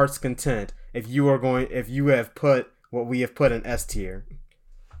my heart's content. If you have put what we have put in S tier,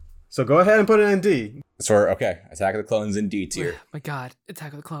 so go ahead and put it in D. So Attack of the Clones in D tier. My God,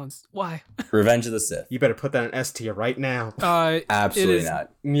 Attack of the Clones. Why? Revenge of the Sith. You better put that in S tier right now. Absolutely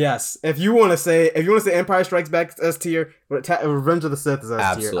not. Yes, if you want to say Empire Strikes Back is S tier, Revenge of the Sith is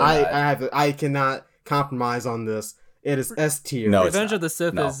S tier. I cannot compromise on this. It is S tier. No, Revenge of the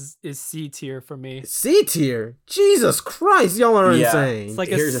Sith is C tier for me. C tier? Jesus Christ, y'all are insane. It's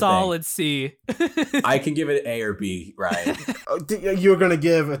like a solid C. I can give it A or B, right? You're gonna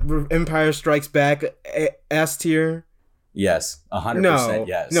give Empire Strikes Back S tier? Yes, 100%.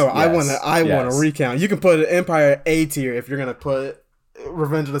 Yes. No, yes. I want to recount. You can put Empire A tier if you're gonna put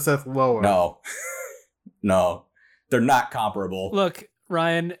Revenge of the Sith lower. No, they're not comparable. Look,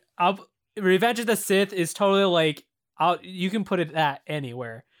 Ryan, Revenge of the Sith is totally like. You can put it at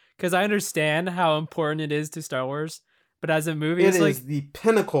anywhere because I understand how important it is to Star Wars, but as a movie, it's like the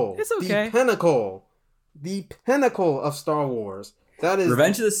pinnacle. It's okay. The pinnacle of Star Wars. That is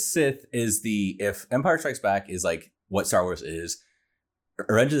Revenge of the Sith is if Empire Strikes Back is like what Star Wars is,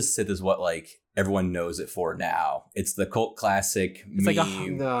 Revenge of the Sith is what like everyone knows it for now. It's the cult classic. It's meme.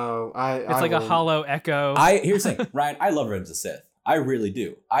 Like a hollow echo. Here's the thing, Ryan. I love Revenge of the Sith. I really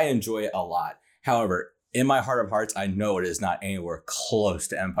do. I enjoy it a lot. However, in my heart of hearts, I know it is not anywhere close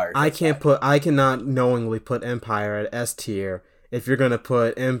to Empire. I cannot knowingly put Empire at S tier if you're gonna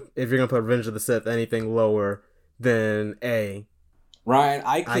put Revenge of the Sith anything lower than A. Ryan,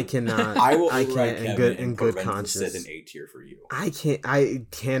 I cannot. I can't in good conscience. An A tier for you. I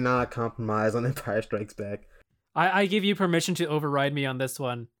cannot compromise on Empire Strikes Back. I give you permission to override me on this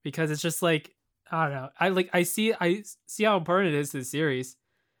one because it's just like I don't know. I see how important it is to the series.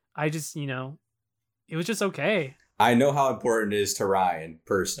 I just, it was just okay. I know how important it is to Ryan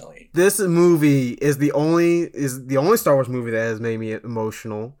personally. This movie is the only Star Wars movie that has made me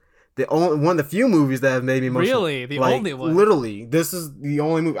emotional. One of the few movies that have made me emotional. Really, the only one. Literally, this is the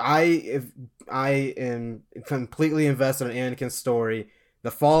only movie. I am completely invested in Anakin's story. The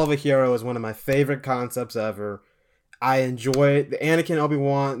fall of a hero is one of my favorite concepts ever. I enjoy it. The Anakin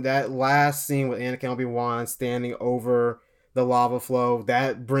Obi-Wan, that last scene with Anakin Obi-Wan standing over the lava flow,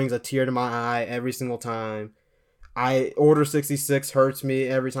 that brings a tear to my eye every single time. Order 66 hurts me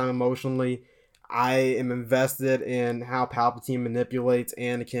every time emotionally. I am invested in how Palpatine manipulates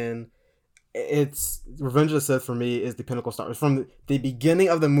Anakin. It's Revenge of the Sith for me is the pinnacle Star Wars. From the beginning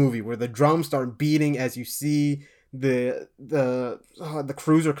of the movie where the drums start beating as you see the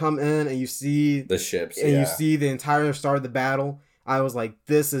cruiser come in and you see the ships and you see the entire start of the battle. I was like,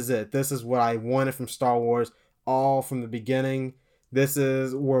 this is it. This is what I wanted from Star Wars all from the beginning. This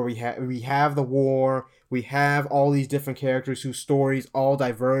is where we have the war. We have all these different characters whose stories all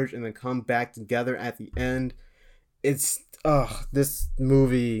diverge and then come back together at the end. It's this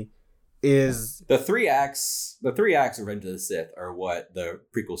movie is the three acts of Revenge of the Sith are what the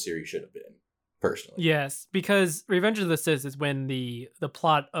prequel series should have been, personally. Yes, because Revenge of the Sith is when the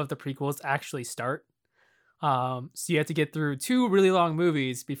plot of the prequels actually start. So you have to get through 2 really long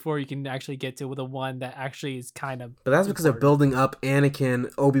movies before you can actually get to the one that actually is kind of. But that's because they're building up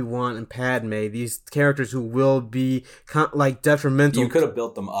Anakin, Obi-Wan, and Padme. These characters who will be detrimental. You could have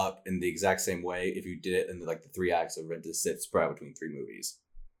built them up in the exact same way if you did it in the 3 acts of Revenge of the Sith spread out between 3 movies.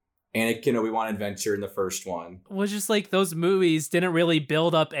 Anakin Obi-Wan adventure in the first one. Well, just those movies didn't really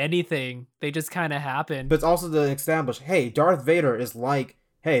build up anything. They just kind of happened. But it's also to establish, hey, Darth Vader is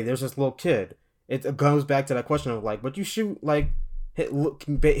hey, there's this little kid. It goes back to that question of but you shoot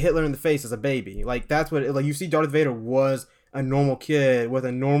Hitler in the face as a baby. That's what you see. Darth Vader was a normal kid with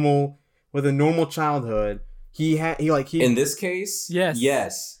a normal childhood. He in this case,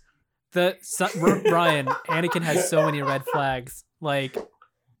 yes. Ryan, Anakin has so many red flags.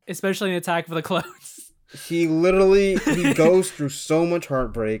 Especially in Attack of the Clones. He goes through so much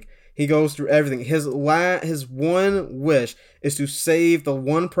heartbreak. He goes through everything. His one wish is to save the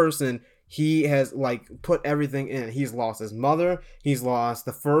one person he has put everything in. He's lost his mother. He's lost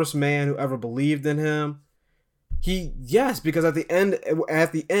the first man who ever believed in him. Because at the end,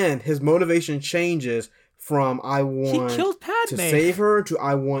 his motivation changes from I want he killed Padme to save her to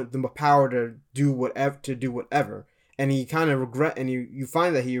I want the power to do whatever. And he kind of you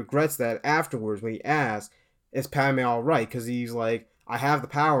find that he regrets that afterwards when he asks, "Is Padme all right?" Because he's like, "I have the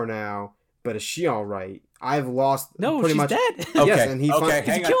power now, but is she all right? I've lost pretty much." Dead. Okay, yes, and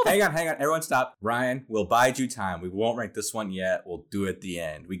hang on. Everyone stop. Ryan, we'll bide you time. We won't rank this one yet. We'll do it at the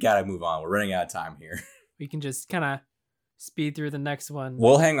end. We gotta move on. We're running out of time here. We can just kind of speed through the next one.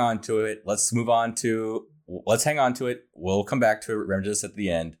 We'll hang on to it. Let's hang on to it. We'll come back to it. Remember this at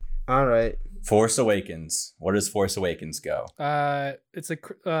the end. All right. Force Awakens. Where does Force Awakens go? It's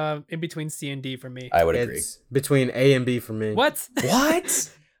in between C and D for me. I would agree. It's between A and B for me. What?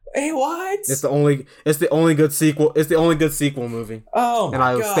 Hey, what? It's the only good sequel. It's the only good sequel movie. Oh, and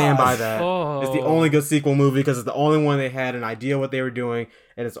I will stand by that. Oh. It's the only good sequel movie because it's the only one they had an idea what they were doing,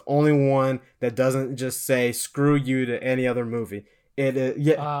 and it's the only one that doesn't just say "screw you" to any other movie.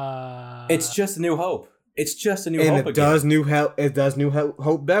 It's just A New Hope. It's just A New Hope. And it does New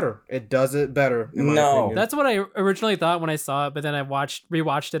Hope better. It does it better. In my opinion. That's what I originally thought when I saw it, but then I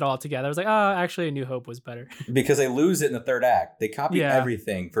rewatched it all together. I was like, actually, A New Hope was better. Because they lose it in the third act. They copy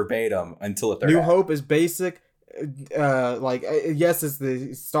everything verbatim until the third act. New Hope is basic. Yes, it's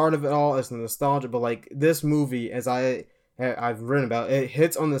the start of it all. It's the nostalgia, but this movie, as I've written about, it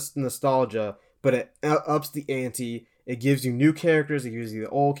hits on this nostalgia, but it ups the ante. It gives you new characters. It gives you the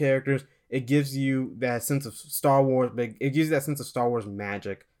old characters. It gives you that sense of Star Wars, but it gives you that sense of Star Wars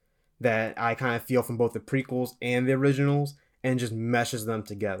magic that I kind of feel from both the prequels and the originals, and just meshes them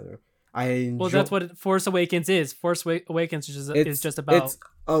together. That's what Force Awakens is. Force Awakens is just about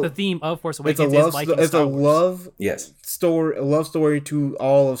the theme of Force Awakens. It's a love story to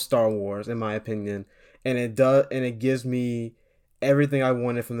all of Star Wars, in my opinion, and it gives me everything I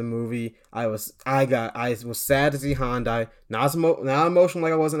wanted from the movie. I was sad to see Han die. Not emotional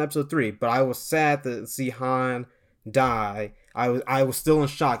like I was in Episode 3, but I was sad to see Han die. I was still in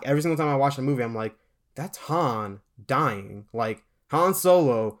shock. Every single time I watched the movie, I'm like, that's Han dying. Han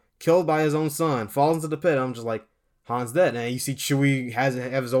Solo killed by his own son, falls into the pit. I'm just like, Han's dead. And you see Chewie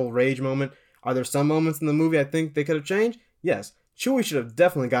have his old rage moment. Are there some moments in the movie I think they could have changed? Yes. Chewie should have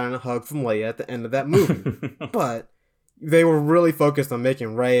definitely gotten a hug from Leia at the end of that movie. But they were really focused on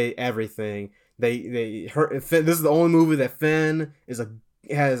making Rey everything. This is the only movie that Finn is a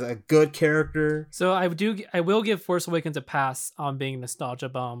has a good character. So I will give Force Awakens a pass on being nostalgia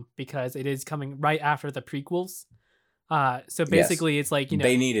bomb because it is coming right after the prequels. So basically it's like,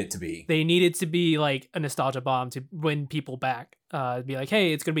 they need it to be. They need it to be like a nostalgia bomb to win people back. Be like,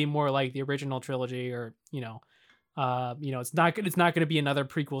 hey, it's gonna be more like the original trilogy, or it's not gonna be another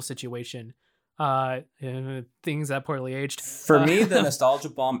prequel situation. Things that poorly aged. For me, the nostalgia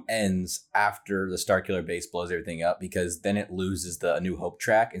bomb ends after the Starkiller base blows everything up, because then it loses the A New Hope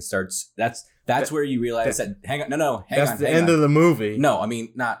track and starts. That's where you realize that. Hang on, That's the end of the movie. No, I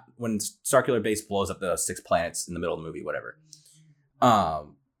mean not when Starkiller base blows up the 6 planets in the middle of the movie, whatever.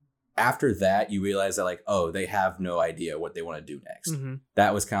 After that, you realize that like, oh, they have no idea what they want to do next. Mm-hmm.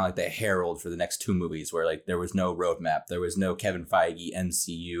 That was kind of like the herald for the next 2 movies, where like there was no roadmap, there was no Kevin Feige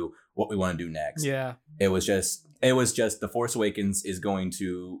MCU. What we want to do next. Yeah. It was just The Force Awakens is going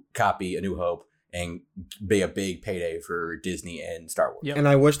to copy A New Hope and be a big payday for Disney and Star Wars. Yep. And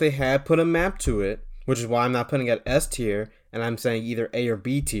I wish they had put a map to it, which is why I'm not putting it S tier, and I'm saying either A or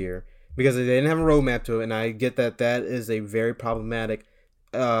B tier, because they didn't have a roadmap to it, and I get that is a very problematic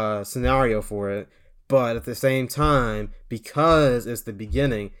scenario for it. But at the same time, because it's the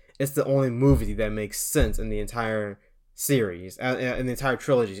beginning, it's the only movie that makes sense in the entire series, and the entire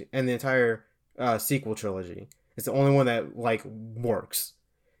trilogy, and the entire sequel trilogy. It's the only one that like works.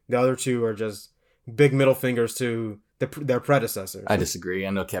 The other 2 are just big middle fingers to their predecessors. I disagree. I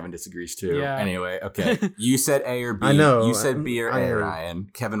know Kevin disagrees too. Yeah. Anyway, okay. You said A or B. I know. You said B or A, Ryan.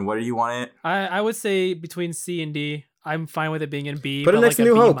 Kevin, what do you want it? I would say between C and D. I'm fine with it being in B. Put it next to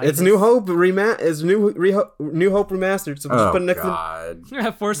New Hope. It's New Hope It's New Hope remastered. So just put it next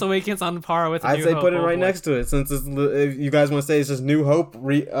to Force Awakens on par with. I'd say put it right next to it, since if you guys want to say it's just New Hope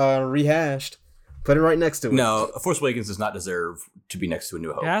rehashed. Put it right next to it. No, Force Awakens does not deserve to be next to A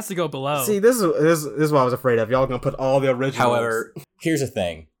New Hope. It has to go below. See, this is what I was afraid of. Y'all gonna put all the originals. However, here's the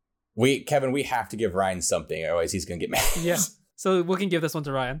thing. Kevin, we have to give Ryan something, otherwise he's gonna get mad. Yeah. So we can give this one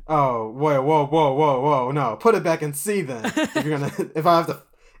to Ryan. Oh, whoa. No, put it back in C then.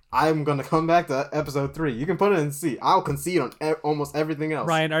 I'm gonna come back to episode 3. You can put it in C. I'll concede on almost everything else.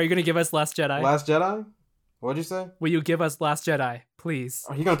 Ryan, are you gonna give us Last Jedi? Last Jedi? What'd you say? Will you give us Last Jedi, please?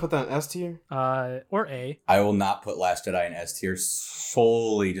 Are you gonna put that in S tier? Or A. I will not put Last Jedi in S tier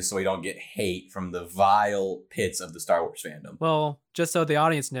solely just so we don't get hate from the vile pits of the Star Wars fandom. Well, just so the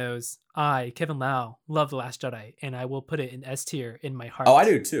audience knows, I, Kevin Lau, love The Last Jedi, and I will put it in S tier in my heart. Oh, I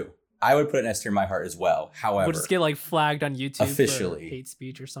do too. I would put it in S tier in my heart as well. However, we'll just get like flagged on YouTube officially for hate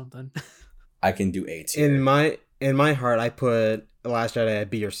speech or something. I can do A tier. In my heart, I put The Last Jedi at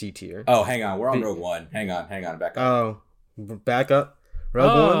B or C tier. Oh, hang on. We're on Rogue One. Hang on. Back up. Oh, back up.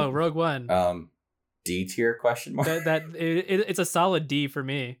 Rogue One. D tier question mark? It's a solid D for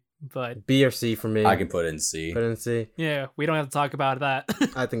me, but B or C for me. I can put it in C. Put it in C. Yeah, we don't have to talk about that.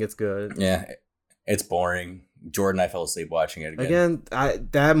 I think it's good. Yeah, it's boring. Jordan and I fell asleep watching it again.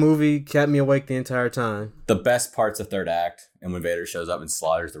 That movie kept me awake the entire time. The best part's the third act, and when Vader shows up and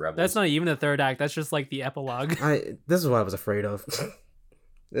slaughters the rebels. That's not even the third act. That's just like the epilogue. This is what I was afraid of.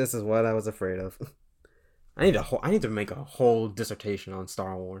 This is what I was afraid of. I need to make a whole dissertation on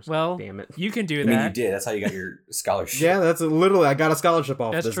Star Wars. Well, damn it, you can do that. I mean, you did. That's how you got your scholarship. Yeah, literally. I got a scholarship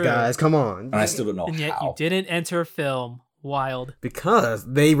off this, true. guys. Come on. And I still don't know and yet how. you didn't enter film. Wild.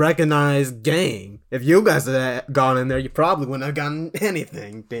 Because they recognize game. If you guys had gone in there, you probably wouldn't have gotten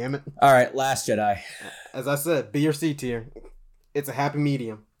anything. Damn it. All right, Last Jedi. As I said, B or C tier. It's a happy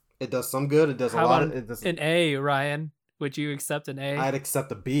medium. It does some good. It does How a lot. about It does an A, Ryan? Would you accept an A? I'd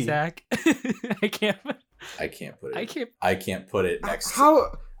accept a B. Zach? I can't. I can't put it. I can't. I can't put it next.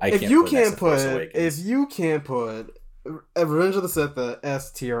 How? If you can't put Revenge of the Sith the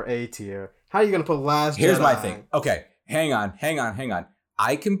S tier or A tier, how are you gonna put Last Jedi? Here's my thing. Okay, hang on.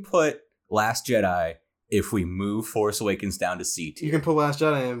 I can put Last Jedi if we move Force Awakens down to C tier. You can put Last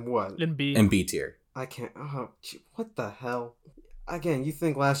Jedi in what? In B. In B tier. I can't. Oh, what the hell? Again, you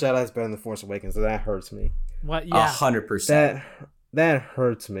think Last Jedi is better than Force Awakens? So that hurts me. What? Yeah. 100%. That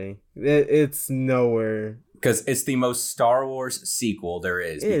hurts me. It's nowhere. Because it's the most Star Wars sequel there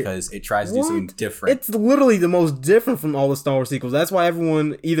is, because it tries to do something different. It's literally the most different from all the Star Wars sequels. That's why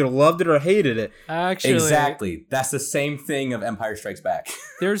everyone either loved it or hated it. Actually, exactly. That's the same thing of Empire Strikes Back.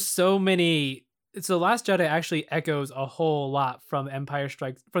 There's so many. So Last Jedi actually echoes a whole lot from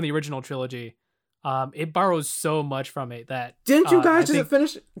from the original trilogy. It borrows so much from it that. Didn't you guys just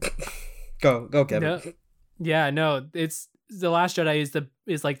finish? Go, Kevin. No, it's The Last Jedi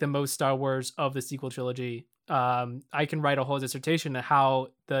is like the most Star Wars of the sequel trilogy. I can write a whole dissertation on how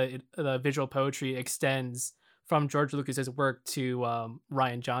the visual poetry extends from George Lucas's work to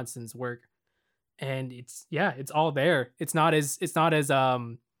Rian Johnson's work, and it's all there. It's not as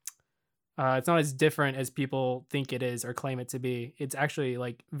different as people think it is or claim it to be. It's actually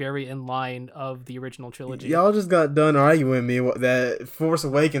like very in line of the original trilogy. Y'all just got done arguing with me that Force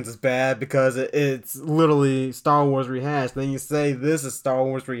Awakens is bad because it's literally Star Wars rehashed. Then you say this is Star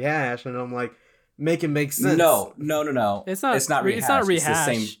Wars rehashed, and I'm like, make it make sense. No. It's not. It's not rehash. It's the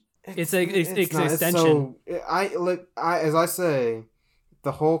same. It's extension. As I say,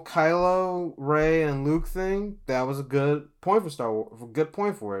 the whole Kylo, Rey, and Luke thing, that was a good point for Star Wars. A good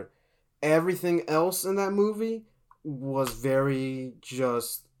point for it. Everything else in that movie was very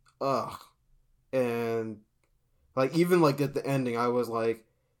just and like even like at the ending I was like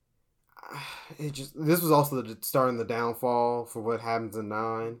this was also starting the downfall for what happens in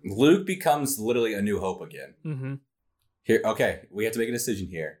 9. Luke becomes literally a New Hope again. Mm-hmm. Here, okay, we have to make a decision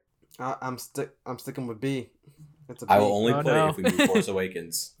here. I'm sticking with B. It's a B. I will only put it if we do Force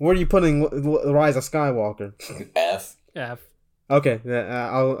Awakens. Where are you putting Rise of Skywalker? F. Okay,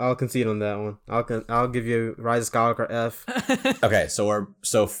 I'll concede on that one. I'll give you Rise of Skywalker F. Okay,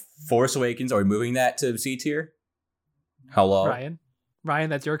 so Force Awakens. Are we moving that to C tier? Hello, Ryan,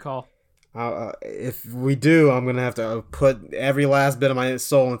 that's your call. If we do, I'm gonna have to put every last bit of my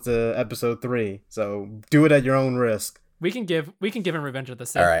soul into Episode 3. So do it at your own risk. We can give him Revenge of the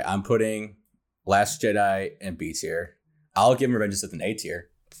Sith. All right, I'm putting Last Jedi in B tier. I'll give him Revenge of the Sith in A tier.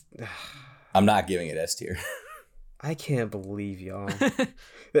 I'm not giving it S tier. I can't believe y'all.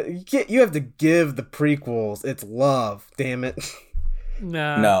 You have to give the prequels its love. Damn it.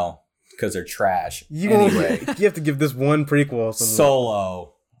 No, because they're trash. You have to give this one prequel some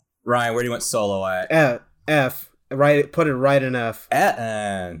Solo. Ryan, where do you want Solo at? F. Right. Put it right in F.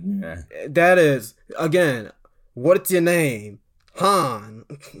 Yeah. That is again. What's your name? Han.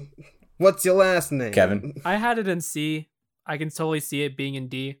 What's your last name? Kevin. I had it in C. I can totally see it being in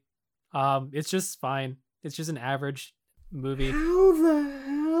D. It's just fine. It's just an average movie. How the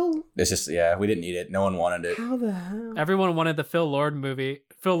hell? It's just, we didn't need it. No one wanted it. How the hell? Everyone wanted the Phil Lord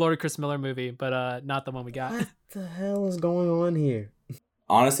Chris Miller movie, but not the one we got. What the hell is going on here?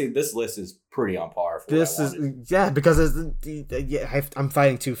 Honestly, this list is pretty on par for this is because I'm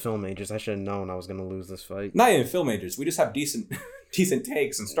fighting 2 film majors. I should have known I was gonna lose this fight. Not even film majors. We just have decent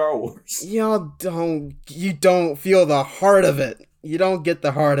takes in Star Wars. You don't feel the heart of it. You don't get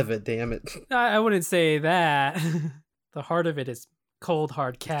the heart of it, damn it. I wouldn't say that. The heart of it is cold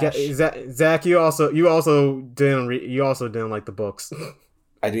hard cash. Zach, you also didn't like the books.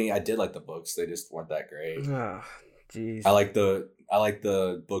 I mean, I did like the books. They just weren't that great. Ah, jeez. I like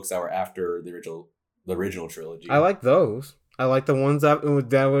the books that were after the original trilogy. I like those. I like the ones that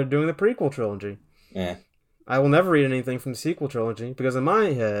were doing the prequel trilogy. Yeah. I will never read anything from the sequel trilogy because in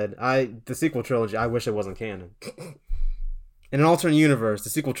my head, the sequel trilogy, I wish it wasn't canon. In an alternate universe, the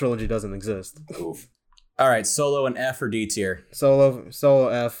sequel trilogy doesn't exist. Oof. All right, Solo and F or D tier? Solo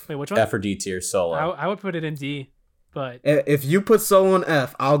F. Wait, which one? F or D tier, Solo. I would put it in D, but if you put Solo in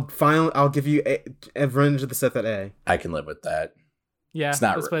F, I'll give you Revenge of the Sith at A. I can live with that. Yeah,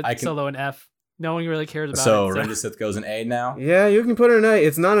 let's put Solo in F. No one really cares about it. So Revenge of the Sith goes in A now? Yeah, you can put it in A.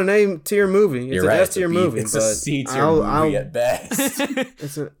 It's not an A tier movie. It's an S tier movie. It's a C tier movie at best.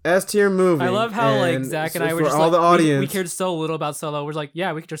 It's an S tier movie. I love how like Zach and I were just all like, the audience, we cared so little about Solo. We're like,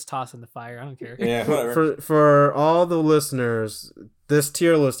 yeah, we could just toss in the fire. I don't care. Yeah, whatever. For all the listeners, this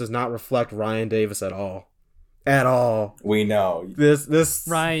tier list does not reflect Ryan Davis at all. At all. We know. This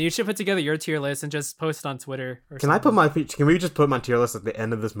Ryan, you should put together your tier list and just post it on Twitter. Can we just put my tier list at the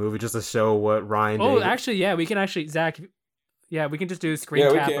end of this movie just to show what Ryan Davis... actually, yeah, we can actually, Zach, yeah, we can just do a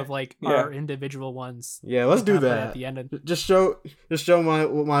screen cap of like our individual ones. Yeah, let's do that. At the end. Just show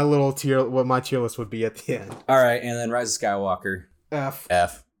my little tier, what my tier list would be at the end. All right, and then Rise of Skywalker. F.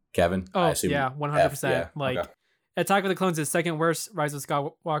 Kevin? Oh, yeah, 100%. Yeah, like, okay. Attack of the Clones is second worst. Rise of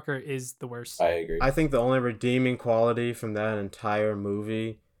Skywalker is the worst. I agree. I think the only redeeming quality from that entire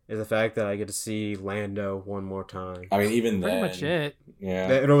movie is the fact that I get to see Lando one more time. I mean, even pretty then, much it. Yeah.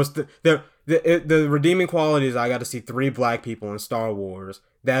 It was the redeeming quality is I got to see 3 black people in Star Wars.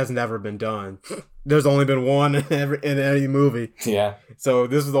 That has never been done. There's only been one in any movie. Yeah. So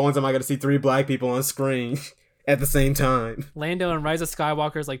this is the only time I got to see 3 black people on screen at the same time. Lando and Rise of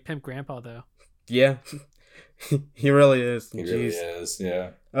Skywalker is like Pimp Grandpa, though. Yeah. He really is. He really is,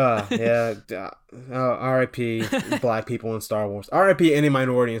 yeah. R.I.P. black people in Star Wars. R.I.P. any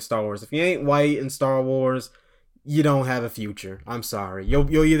minority in Star Wars. If you ain't white in Star Wars, you don't have a future. I'm sorry.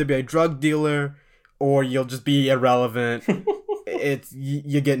 You'll either be a drug dealer or you'll just be irrelevant.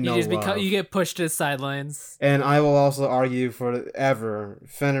 You get no love. You get pushed to the sidelines. And I will also argue forever,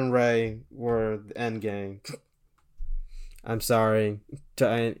 Finn and Rey were the end game. I'm sorry.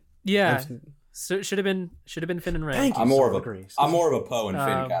 So should have been Finn and Rey. Thank you. I'm more so of a much. I'm more of a Poe and Finn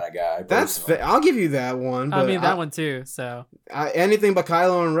kind of guy. That's personally. I'll give you that one. But I mean that one too. So anything but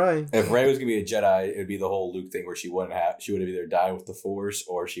Kylo and Rey. If Rey was gonna be a Jedi, it would be the whole Luke thing where she would have either died with the Force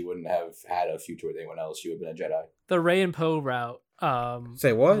or she wouldn't have had a future with anyone else. She would have been a Jedi. the Rey and Poe route.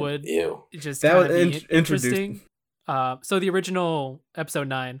 Say what? Would Ew. just That kind was of be introduced. interesting. So the original Episode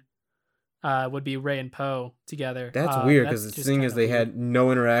 9 would be Rey and Poe together. That's weird that's because the just thing kinda is they weird. had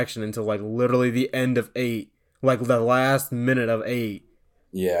no interaction until like literally the end of 8, like the last minute of 8.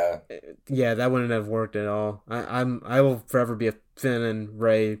 Yeah. Yeah, that wouldn't have worked at all. I will forever be a Finn and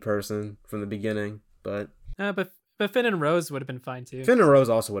Rey person from the beginning, but But Finn and Rose would have been fine too. Finn and Rose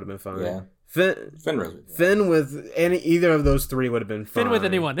also would have been fine. Yeah. Finn Rose. Finn with either of those three would have been fine. Finn with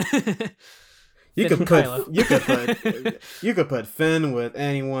anyone. You Finn could put Kylo. you could put Finn with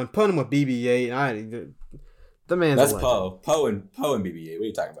anyone. Put him with BB-8. The man's That's a legend. Poe and BB-8. What are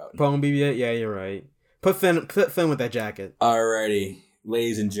you talking about? Poe and BB-8. Yeah, you're right. Put Finn with that jacket. Alrighty,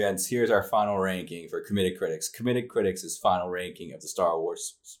 ladies and gents, here's our final ranking for Committed Critics. Committed Critics' final ranking of the Star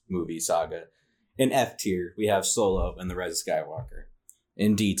Wars movie saga. In F tier, we have Solo and The Rise of Skywalker.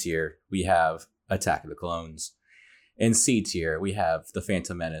 In D tier, we have Attack of the Clones. In C tier, we have The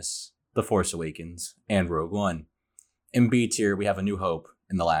Phantom Menace, The Force Awakens, and Rogue One. In B tier, we have A New Hope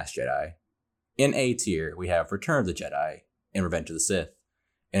and The Last Jedi. In A tier, we have Return of the Jedi and Revenge of the Sith.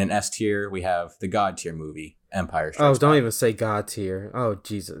 And in S tier, we have the God tier movie, Empire Strikes Oh, don't Back. even say God tier. Oh,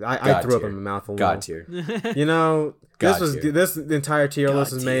 Jesus. I God threw up tier. in my mouth a little. God tier. You know, God tier. this entire tier God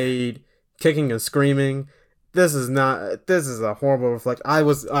list is tier. made kicking and screaming. This is a horrible reflection.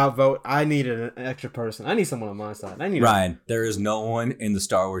 I needed an extra person. I need someone on my side. Ryan, there is no one in the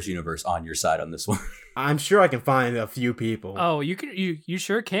Star Wars universe on your side on this one. I'm sure I can find a few people. Oh, you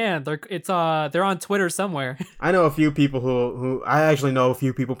sure can. They're on Twitter somewhere. I know a few people who I actually know a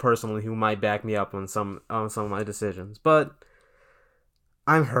few people personally who might back me up on some of my decisions, but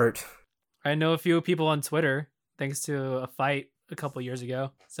I'm hurt. I know a few people on Twitter thanks to a fight a couple years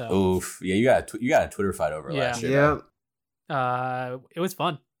ago. So Oof. Yeah, you got a Twitter fight over it Yeah. last year. Yeah, it was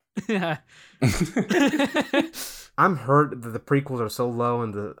fun. I'm hurt that the prequels are so low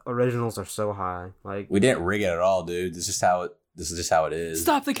and the originals are so high. Like We didn't rig it at all, dude. This is just how it is.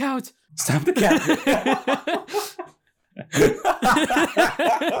 Stop the count. Stop the count.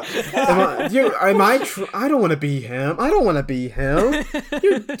 I don't want to be him. I don't want to be him.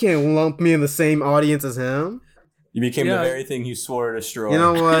 You can't lump me in the same audience as him. You became Yeah. the very thing you swore to destroy. You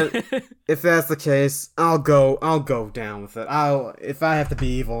know what? If that's the case, I'll go down with it. If I have to be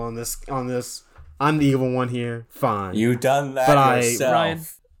evil on this, I'm the evil one here. Fine. You've done that But yourself. Ryan.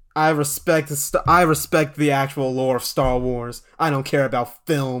 I respect the actual lore of Star Wars. I don't care about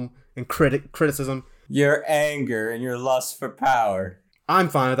film and criticism. Your anger and your lust for power. I'm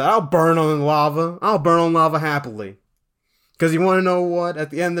fine with that. I'll burn on lava. I'll burn on lava happily. Because you want to know what?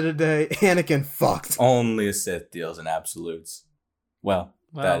 At the end of the day, Anakin fucked. Only a Sith deals in absolutes. Well,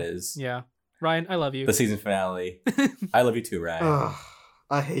 that is Yeah. Ryan, I love you. the season finale. I love you too, Ryan. Ugh,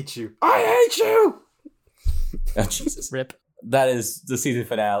 I hate you. I hate you! Oh, Jesus. Rip. That is the season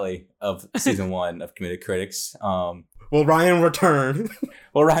finale of season 1 of Committed Critics. Will Ryan return?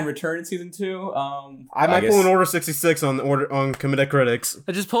 Will Ryan return in season 2? I might guess- pull an Order 66 on Committed Critics.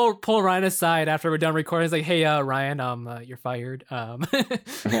 I just pull Ryan aside after we're done recording. It's like, hey, Ryan, you're fired.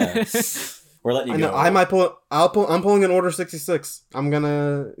 Yeah. We're letting I you know. go. I'm pulling an Order 66. I'm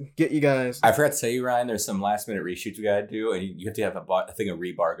gonna get you guys. I forgot to tell you, Ryan, there's some last minute reshoots we gotta do, and you have to have a thing of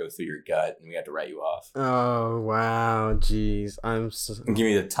rebar go through your gut, and we have to write you off. Oh wow, jeez. And give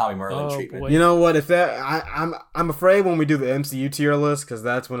me the Tommy Merlin Oh, treatment. boy. You know what? If that, I'm afraid when we do the MCU tier list, because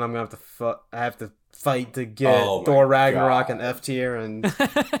that's when I'm gonna have to fight to get Oh my Thor Ragnarok God. and F tier, and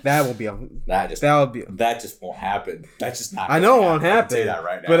that will be That just won't happen. That's just not. I know it gonna won't I can happen. say that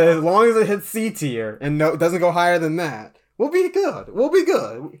right now. But as long as it hits C tier and it doesn't go higher than that, we'll be good. We'll be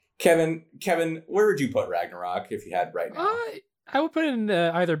good. Kevin, where would you put Ragnarok if you had right now? I would put it in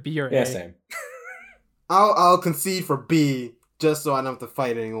either B or Yeah, A. same. I'll concede for B just so I don't have to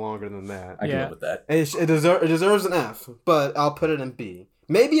fight any longer than that. I can Yeah. live with that. It deserves an F, but I'll put it in B.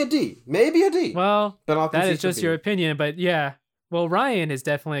 Maybe a D. Well, But I'll that concede is for just B. your opinion, but yeah. Well, Ryan is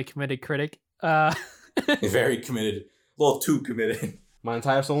definitely a committed critic. Very committed. A little too committed. My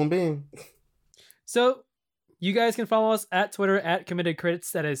entire soul and being. So, you guys can follow us at Twitter at Committed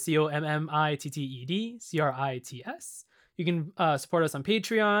Crits. That is COMMITTED CRITS. You can support us on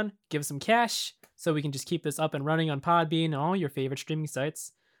Patreon, give us some cash so we can just keep this up and running on Podbean and all your favorite streaming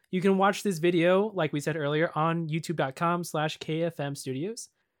sites. You can watch this video, like we said earlier, on youtube.com/KFM Studios.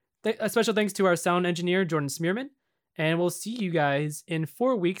 A special thanks to our sound engineer, Jordan Smearman. And we'll see you guys in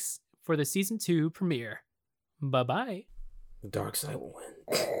 4 weeks for the season 2 premiere. Bye bye. The dark side will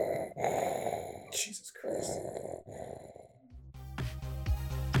win. Jesus Christ.